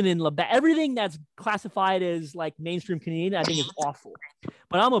think Molson and Labatt, everything that's classified as like mainstream Canadian, I think is awful.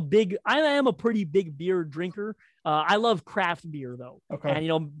 But I am a pretty big beer drinker. I love craft beer though. Okay.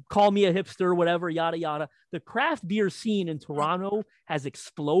 And, call me a hipster, whatever, yada, yada. The craft beer scene in Toronto has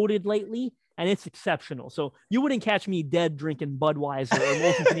exploded lately. And it's exceptional. So you wouldn't catch me dead drinking Budweiser or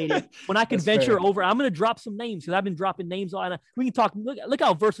Molson Canadian. When I can venture over, I'm going to drop some names because I've been dropping names on. We can talk. Look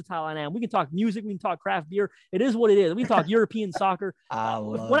how versatile I am. We can talk music. We can talk craft beer. It is what it is. We can talk European soccer.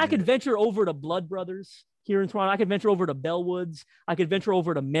 I could venture over to Blood Brothers here in Toronto, I could venture over to Bellwoods. I could venture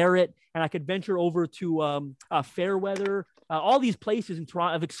over to Merritt, and I could venture over to Fairweather. All these places in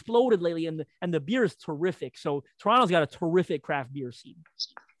Toronto have exploded lately, and the beer is terrific. So Toronto's got a terrific craft beer scene.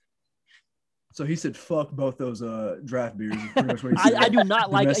 So he said, "Fuck both those draft beers." Pretty much what he said. I do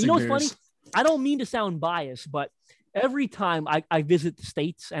not like. You know what's funny? I don't mean to sound biased, but every time I visit the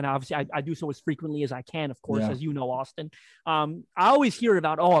States, and obviously I do so as frequently as I can, of course, as you know, Austin, I always hear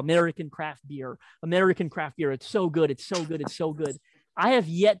about American craft beer. It's so good. It's so good. It's so good. I have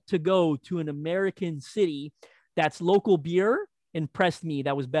yet to go to an American city that's local beer impressed me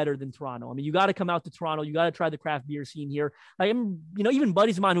that was better than Toronto. I mean, you got to come out to Toronto. You got to try the craft beer scene here. Even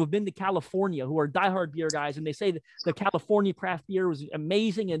buddies of mine who have been to California, who are diehard beer guys, and they say that the California craft beer was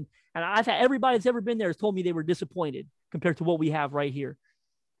amazing. And I've had everybody that's ever been there has told me they were disappointed compared to what we have right here.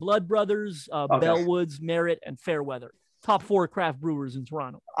 Blood Brothers, Bellwoods, Merritt, and Fairweather. Top 4 craft brewers in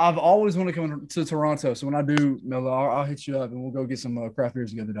Toronto. I've always wanted to come to Toronto. So when I do, Melo, I'll hit you up and we'll go get some craft beers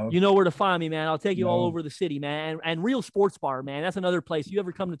together, dog. You know where to find me, man. I'll take you all over the city, man. And Real Sports Bar, man. That's another place. You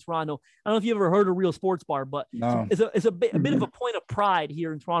ever come to Toronto? I don't know if you ever heard of Real Sports Bar, but it's a bit of a point of pride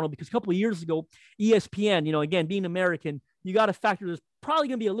here in Toronto because a couple of years ago, ESPN, again, being American, you got to factor this. Probably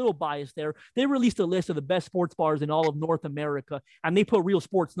going to be a little biased there. They released a list of the best sports bars in all of North America, and they put Real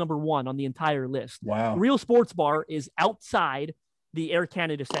Sports #1 on the entire list. Wow. Real Sports Bar is outside the Air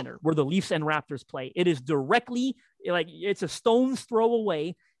Canada Centre where the Leafs and Raptors play. It is directly, it's a stone's throw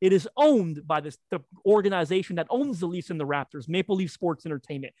away. It is owned by the organization that owns the Leafs and the Raptors, Maple Leaf Sports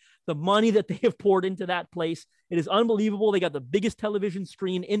Entertainment. The money that they have poured into that place, it is unbelievable. They got the biggest television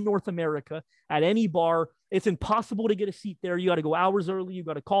screen in North America at any bar. It's impossible to get a seat there. You got to go hours early. You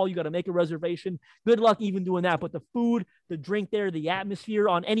got to call. You got to make a reservation. Good luck even doing that. But the food, the drink there, the atmosphere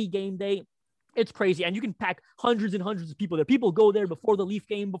on any game day, it's crazy. And you can pack hundreds and hundreds of people there. People go there before the Leaf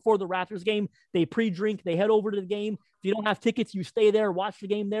game, before the Raptors game. They pre-drink. They head over to the game. If you don't have tickets, you stay there, watch the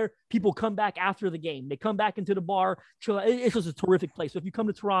game there. People come back after the game. They come back into the bar. Chill. It's just a terrific place. So if you come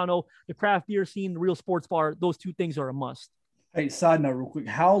to Toronto, the craft beer scene, the Real Sports Bar, those 2 things are a must. Hey, side note real quick.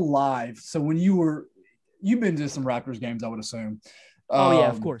 How live? So when you've been to some Raptors games, I would assume. Yeah,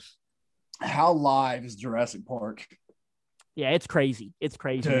 of course. How live is Jurassic Park? Yeah, it's crazy. It's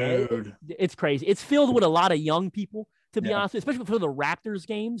crazy, dude. It's crazy. It's filled with a lot of young people to be honest, especially for the Raptors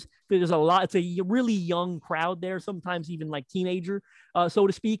games. There's a lot. It's a really young crowd there, sometimes even like teenager, so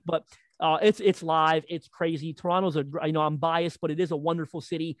to speak. But it's live. It's crazy. Toronto's I'm biased, but it is a wonderful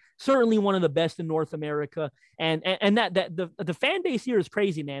city. Certainly one of the best in North America. And that the fan base here is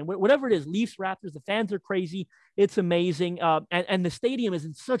crazy, man. Whatever it is, Leafs, Raptors, the fans are crazy. It's amazing. And the stadium is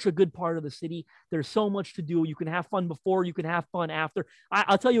in such a good part of the city. There's so much to do. You can have fun before, you can have fun after.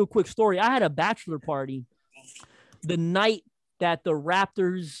 I'll tell you a quick story. I had a bachelor party the night that the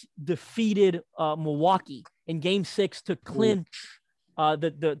Raptors defeated Milwaukee in Game 6 to clinch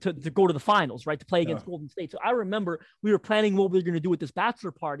to go to the finals, right, to play against Golden State. So I remember we were planning what we were going to do with this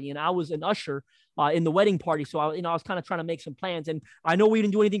bachelor party, and I was an usher in the wedding party. So I was kind of trying to make some plans, and I know we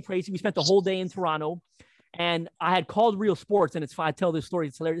didn't do anything crazy. We spent the whole day in Toronto, and I had called Real Sports, and it's fine. I tell this story.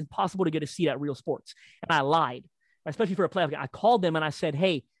 It's hilarious. It's impossible to get a seat at Real Sports, and I lied, especially for a playoff game. I called them and I said,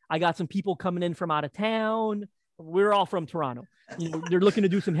 "Hey, I got some people coming in from out of town. We're all from Toronto. They're looking to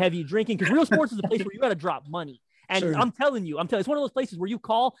do some heavy drinking because Real Sports is a place where you got to drop money." And sure. I'm telling you, it's one of those places where you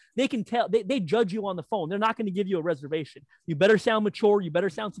call, they can tell, they judge you on the phone. They're not going to give you a reservation. You better sound mature. You better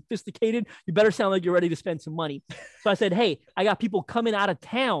sound sophisticated. You better sound like you're ready to spend some money. So I said, "Hey, I got people coming out of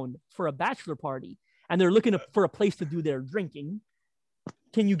town for a bachelor party, and they're looking for a place to do their drinking.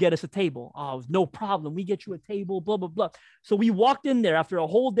 Can you get us a table?" "Oh, no problem. We get you a table, blah, blah, blah." So we walked in there after a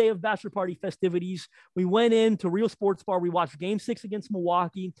whole day of bachelor party festivities. We went into Real Sports Bar. We watched Game 6 against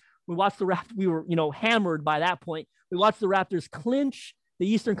Milwaukee. We watched the Raptors. We were, hammered by that point. We watched the Raptors clinch the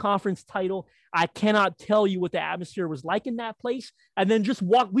Eastern Conference title. I cannot tell you what the atmosphere was like in that place. And then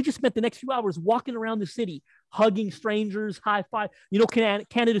we just spent the next few hours walking around the city, hugging strangers, high five.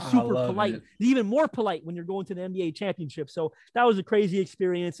 Canada's super polite. It's even more polite when you're going to the NBA championship. So that was a crazy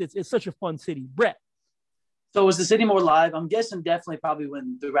experience. It's such a fun city. Brett. So was the city more live? I'm guessing definitely probably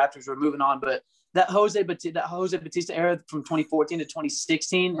when the Raptors were moving on, but that Jose Batista era from 2014 to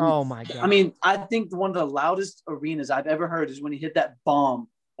 2016. Oh my God. I mean, I think one of the loudest arenas I've ever heard is when he hit that bomb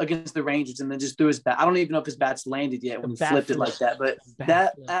against the Rangers and then just threw his bat. I don't even know if his bat's landed yet when he flipped it like that, but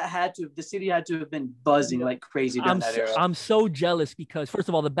the city had to have been buzzing like crazy during that era. I'm so jealous because first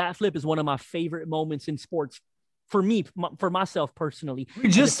of all, the bat flip is one of my favorite moments in sports for me, for myself personally. We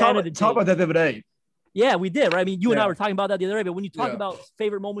just talked about that the other day. Yeah, we did, right? I mean, you and I were talking about that the other day, but when you talk about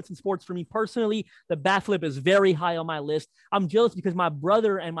favorite moments in sports, for me personally, the bat flip is very high on my list. I'm jealous because my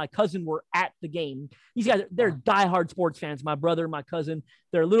brother and my cousin were at the game. These guys, they're diehard sports fans. My brother and my cousin,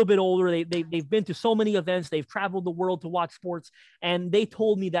 they're a little bit older. They've been to so many events. They've traveled the world to watch sports. And they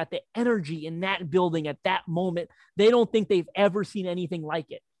told me that the energy in that building at that moment, they don't think they've ever seen anything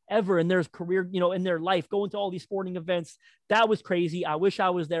like it. Ever in their career, in their life, going to all these sporting events. That was crazy. I wish I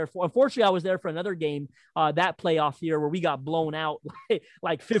was there unfortunately, I was there for another game that playoff year where we got blown out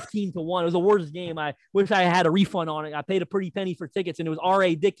like 15-1. It was the worst game. I wish I had a refund on it. I paid a pretty penny for tickets, and it was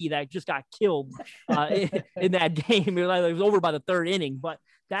R.A. Dickey that just got killed in that game. It was over by the third inning, but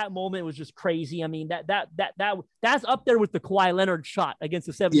that moment was just crazy. I mean, that's up there with the Kawhi Leonard shot against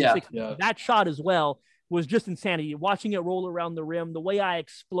the 76ers. Yeah. That shot as well was just insanity. Watching it roll around the rim, the way I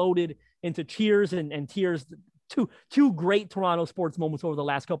exploded into cheers and tears. Two great Toronto sports moments over the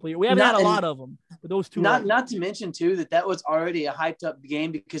last couple of years. We haven't had a lot of them, but those two. Not to mention too that was already a hyped up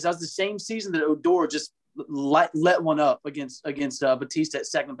game because that was the same season that Odor just let one up against Batista at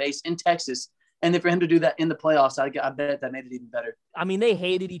second base in Texas. And then for him to do that in the playoffs, I bet that made it even better. I mean, they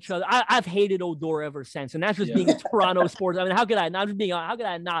hated each other. I've hated Odor ever since, and that's just being a Toronto sports. I mean, how could I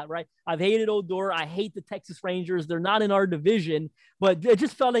not, right? I've hated Odor. I hate the Texas Rangers. They're not in our division, but it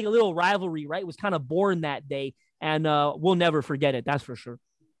just felt like a little rivalry, right? It was kind of born that day, and we'll never forget it. That's for sure.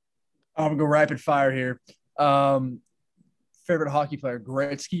 I'm going to go rapid fire here. Favorite hockey player,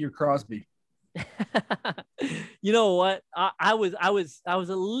 Gretzky or Crosby? You know what? I was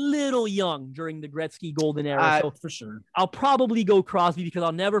a little young during the Gretzky golden era, so for sure I'll probably go Crosby because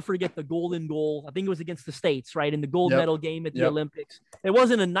I'll never forget the golden goal. I think it was against the States, right, in the gold medal game at the Olympics. It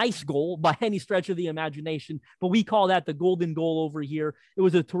wasn't a nice goal by any stretch of the imagination, but we call that the golden goal over here. It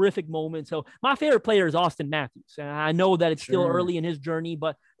was a terrific moment. So my favorite player is Austin Matthews, and I know that it's still early in his journey,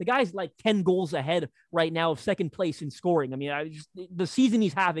 but the guy's like 10 goals ahead right now of second place in scoring. I mean, the season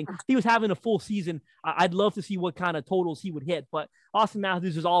he's having, if he was having a full season, I'd love to see what kind of totals he would hit. But Austin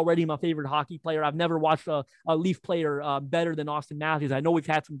Matthews is already my favorite hockey player. I've never watched a Leaf player better than Austin Matthews. I know we've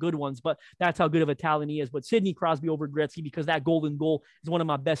had some good ones, but that's how good of a talent he is. But Sidney Crosby over Gretzky because that golden goal is one of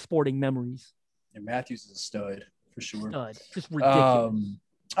my best sporting memories. And Matthews is a stud for sure. Just ridiculous.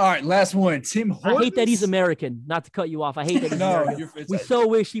 All right, last one. Tim Hortons. I hate that he's American. Not to cut you off. I hate that he's American. We so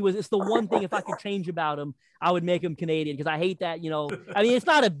wish he was. It's the one thing, if I could change about him, I would make him Canadian because I hate that, I mean, it's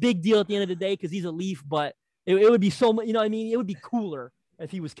not a big deal at the end of the day because he's a Leaf, but It would be so much, you know what I mean? It would be cooler if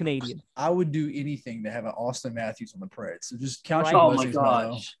he was Canadian. I would do anything to have an Austin Matthews on the Preds. So just count Right. your Oh my blessings,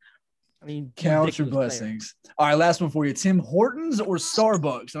 Melo. gosh. I mean, Count your ridiculous player. blessings. All right, last one for you. Tim Hortons or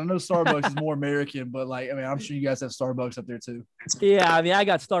Starbucks? I know Starbucks is more American, but like, I mean, I'm sure you guys have Starbucks up there too. Yeah, I mean, I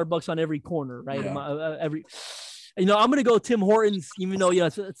got Starbucks on every corner, right? Yeah. I'm going to go Tim Hortons, even though, it's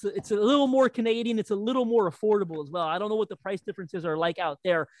a little more Canadian. It's a little more affordable as well. I don't know what the price differences are like out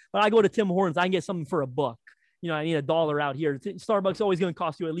there, but I go to Tim Hortons. I can get something for $1. I need $1 out here. Starbucks is always going to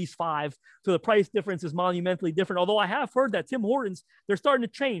cost you at least $5. So the price difference is monumentally different. Although I have heard that Tim Hortons, they're starting to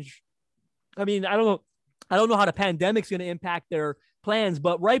change. I mean, I don't know how the pandemic's going to impact their plans,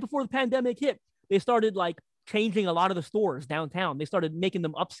 but right before the pandemic hit, they started like changing a lot of the stores downtown. They started making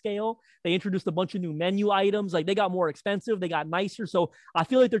them upscale. They introduced a bunch of new menu items. Like they got more expensive. They got nicer. So I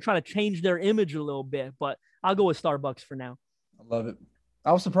feel like they're trying to change their image a little bit, but I'll go with Starbucks for now. I love it.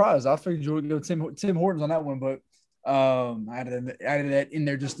 I was surprised. I figured you would go Tim Hortons on that one, but I added that in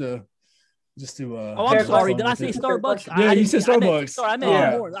there just to. Oh, I'm sorry. Did I say Starbucks? Yeah, you said Starbucks. I meant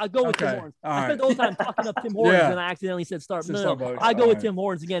Tim Hortons. I'll go with Tim Hortons. I spent the whole time talking up Tim Hortons, and I accidentally said Starbucks. No. I go with Tim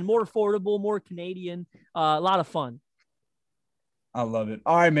Hortons again. More affordable, more Canadian. A lot of fun. I love it.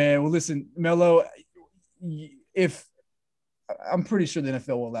 All right, man. Well, listen, Melo, if I'm pretty sure the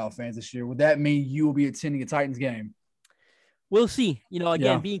NFL will allow fans this year, would that mean you will be attending a Titans game? We'll see.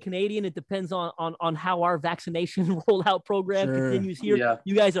 Being Canadian, it depends on how our vaccination rollout program continues here. Yeah.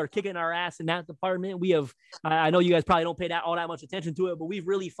 You guys are kicking our ass in that department. We have, I know you guys probably don't pay all that much attention to it, but we've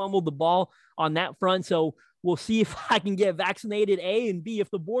really fumbled the ball on that front. So we'll see if I can get vaccinated, A, and B,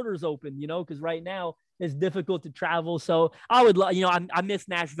 if the border's open, because right now it's difficult to travel. So I would love, I miss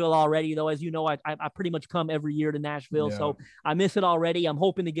Nashville already, though. As you know, I pretty much come every year to Nashville. Yeah. So I miss it already. I'm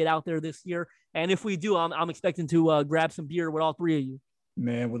hoping to get out there this year. And if we do, I'm expecting to grab some beer with all three of you.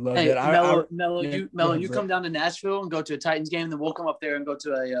 Man, would love that. Melo, you come down to Nashville and go to a Titans game, then we'll come up there and go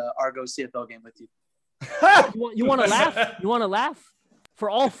to a Argos CFL game with you. You want to laugh? You want to laugh? For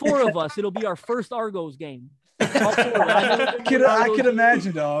all four of us, it'll be our first Argos game. I could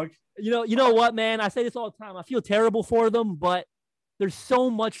imagine, dog. You know what, man? I say this all the time. I feel terrible for them, but there's so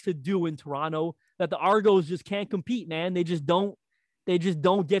much to do in Toronto that the Argos just can't compete, man. They just don't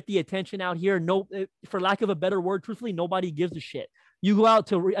get the attention out here. No, for lack of a better word, truthfully, nobody gives a shit. You go out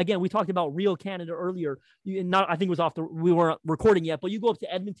to, again, we talked about Real Canada earlier. I think it was we weren't recording yet, but you go up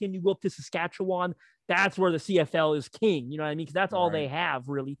to Edmonton, you go up to Saskatchewan. That's where the CFL is king. You know what I mean? Because that's all they have,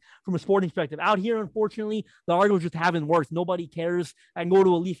 really, from a sporting perspective. Out here, unfortunately, the Argos just haven't worked. Nobody cares. I can go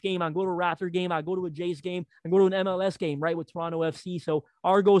to a Leaf game. I can go to a Raptor game. I go to a Jays game. I can go to an MLS game, right, with Toronto FC. So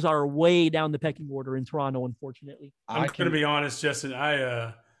Argos are way down the pecking order in Toronto, unfortunately. I'm going to be honest, Justin.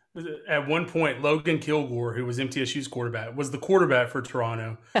 At one point, Logan Kilgore, who was MTSU's quarterback, was the quarterback for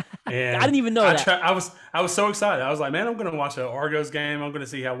Toronto. And I didn't even know that. I was so excited. I was like, man, I'm going to watch an Argos game. I'm going to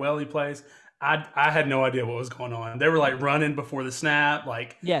see how well he plays. I had no idea what was going on. They were like running before the snap.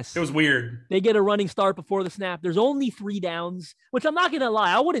 Yes, it was weird. They get a running start before the snap. There's only 3 downs, which I'm not going to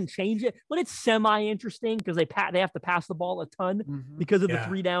lie. I wouldn't change it, but it's semi-interesting because they have to pass the ball a ton because of the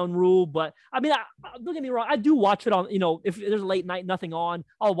 3-down rule. But I mean, don't get me wrong. I do watch it on, if there's a late night, nothing on,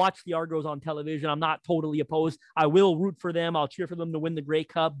 I'll watch the Argos on television. I'm not totally opposed. I will root for them. I'll cheer for them to win the Grey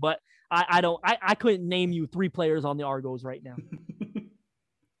Cup, but I couldn't name you 3 players on the Argos right now.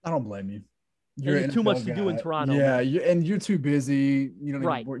 I don't blame you. There's too much to do in Toronto. Yeah, you're too busy. You don't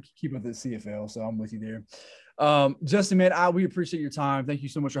even keep up with the CFL, so I'm with you there. Justin, man, we appreciate your time. Thank you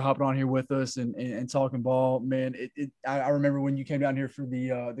so much for hopping on here with us and talking ball, man. I remember when you came down here for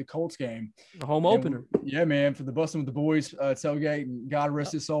the Colts game, the home opener. Yeah, man, for the Bustin' with the Boys tailgate. And God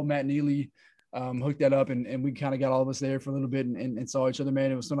rest his soul, Matt Neely hooked that up, and we kind of got all of us there for a little bit and saw each other,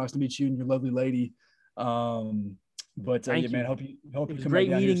 man. It was so nice to meet you and your lovely lady. But yeah, man, hope you it was great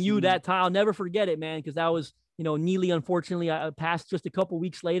meeting you that time. I'll never forget it, man, because that was, Neely, unfortunately, I passed just a couple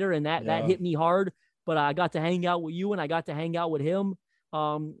weeks later, and that hit me hard. But I got to hang out with you, and I got to hang out with him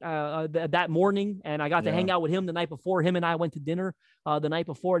that morning, and I got to hang out with him the night before. Him and I went to dinner the night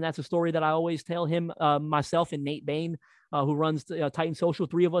before, and that's a story that I always tell him, myself and Nate Bain, who runs Titan Social.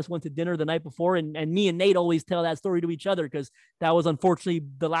 3 of us went to dinner the night before, and me and Nate always tell that story to each other because that was unfortunately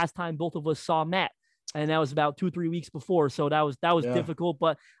the last time both of us saw Matt. And that was about 2-3 weeks before. So that was difficult,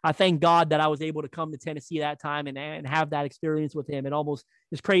 but I thank God that I was able to come to Tennessee that time and have that experience with him. It almost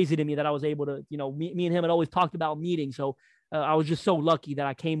is crazy to me that I was able to, me and him had always talked about meeting. So I was just so lucky that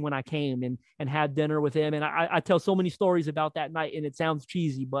I came when I came and had dinner with him. And I tell so many stories about that night, and it sounds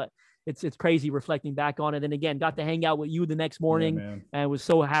cheesy, but it's crazy reflecting back on it. And again, got to hang out with you the next morning, and was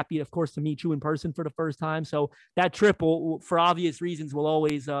so happy, of course, to meet you in person for the first time. So that trip will, for obvious reasons, will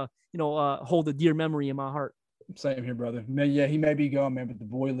always, hold a dear memory in my heart. Same here, brother. Man, yeah, he may be gone, man, but the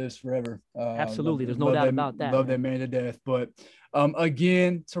boy lives forever. Absolutely. There's no doubt about that. Love that man to death. But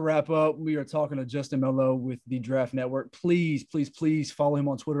again, to wrap up, we are talking to Justin Mello with the Draft Network. Please, please, please follow him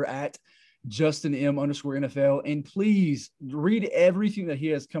on Twitter at JustinM_NFL. And please read everything that he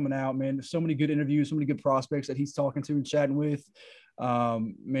has coming out, man. There's so many good interviews, so many good prospects that he's talking to and chatting with.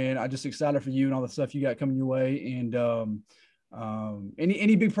 Man, I'm just excited for you and all the stuff you got coming your way. And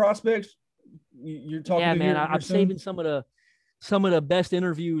any big prospects you're talking to? Yeah, man, I'm saving some of the best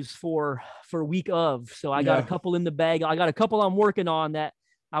interviews for week of. So I got a couple in the bag. I got a couple I'm working on that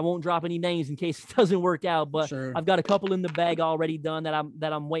I won't drop any names in case it doesn't work out, but sure. I've got a couple in the bag already done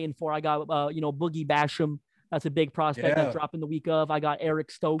that I'm waiting for. I got Boogie Basham. That's a big prospect that's dropping the week of. I got Eric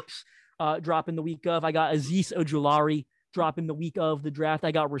Stokes dropping the week of. I got Azeez Ojulari dropping the week of the draft.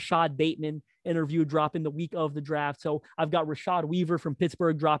 I got Rashad Bateman interview dropping the week of the draft. So I've got Rashad Weaver from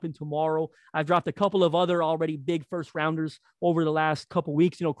Pittsburgh dropping tomorrow. I've dropped a couple of other already big first rounders over the last couple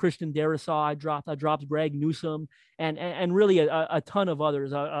weeks. Christian Darrisaw, I dropped Greg Newsome and really a ton of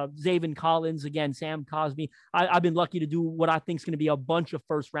others. Zaven Collins, again, Sam Cosmi. I've been lucky to do what I think is going to be a bunch of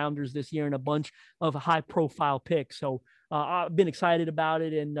first rounders this year and a bunch of high profile picks. So I've been excited about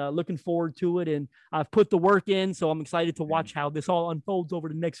it and looking forward to it. And I've put the work in, so I'm excited to watch how this all unfolds over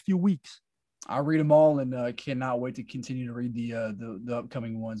the next few weeks. I'll read them all and cannot wait to continue to read the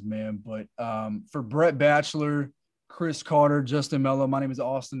upcoming ones, man. But for Brett Batchelor, Chris Carter, Justin Mello, my name is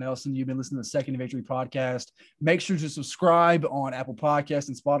Austin Nelson. You've been listening to the Second Victory podcast. Make sure to subscribe on Apple Podcasts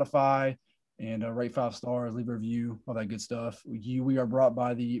and Spotify and rate 5 stars, leave a review, all that good stuff. We are brought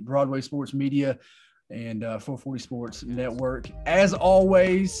by the Broadway Sports Media and 440 Sports Network. As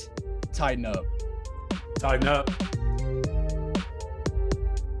always, tighten up. Tighten up.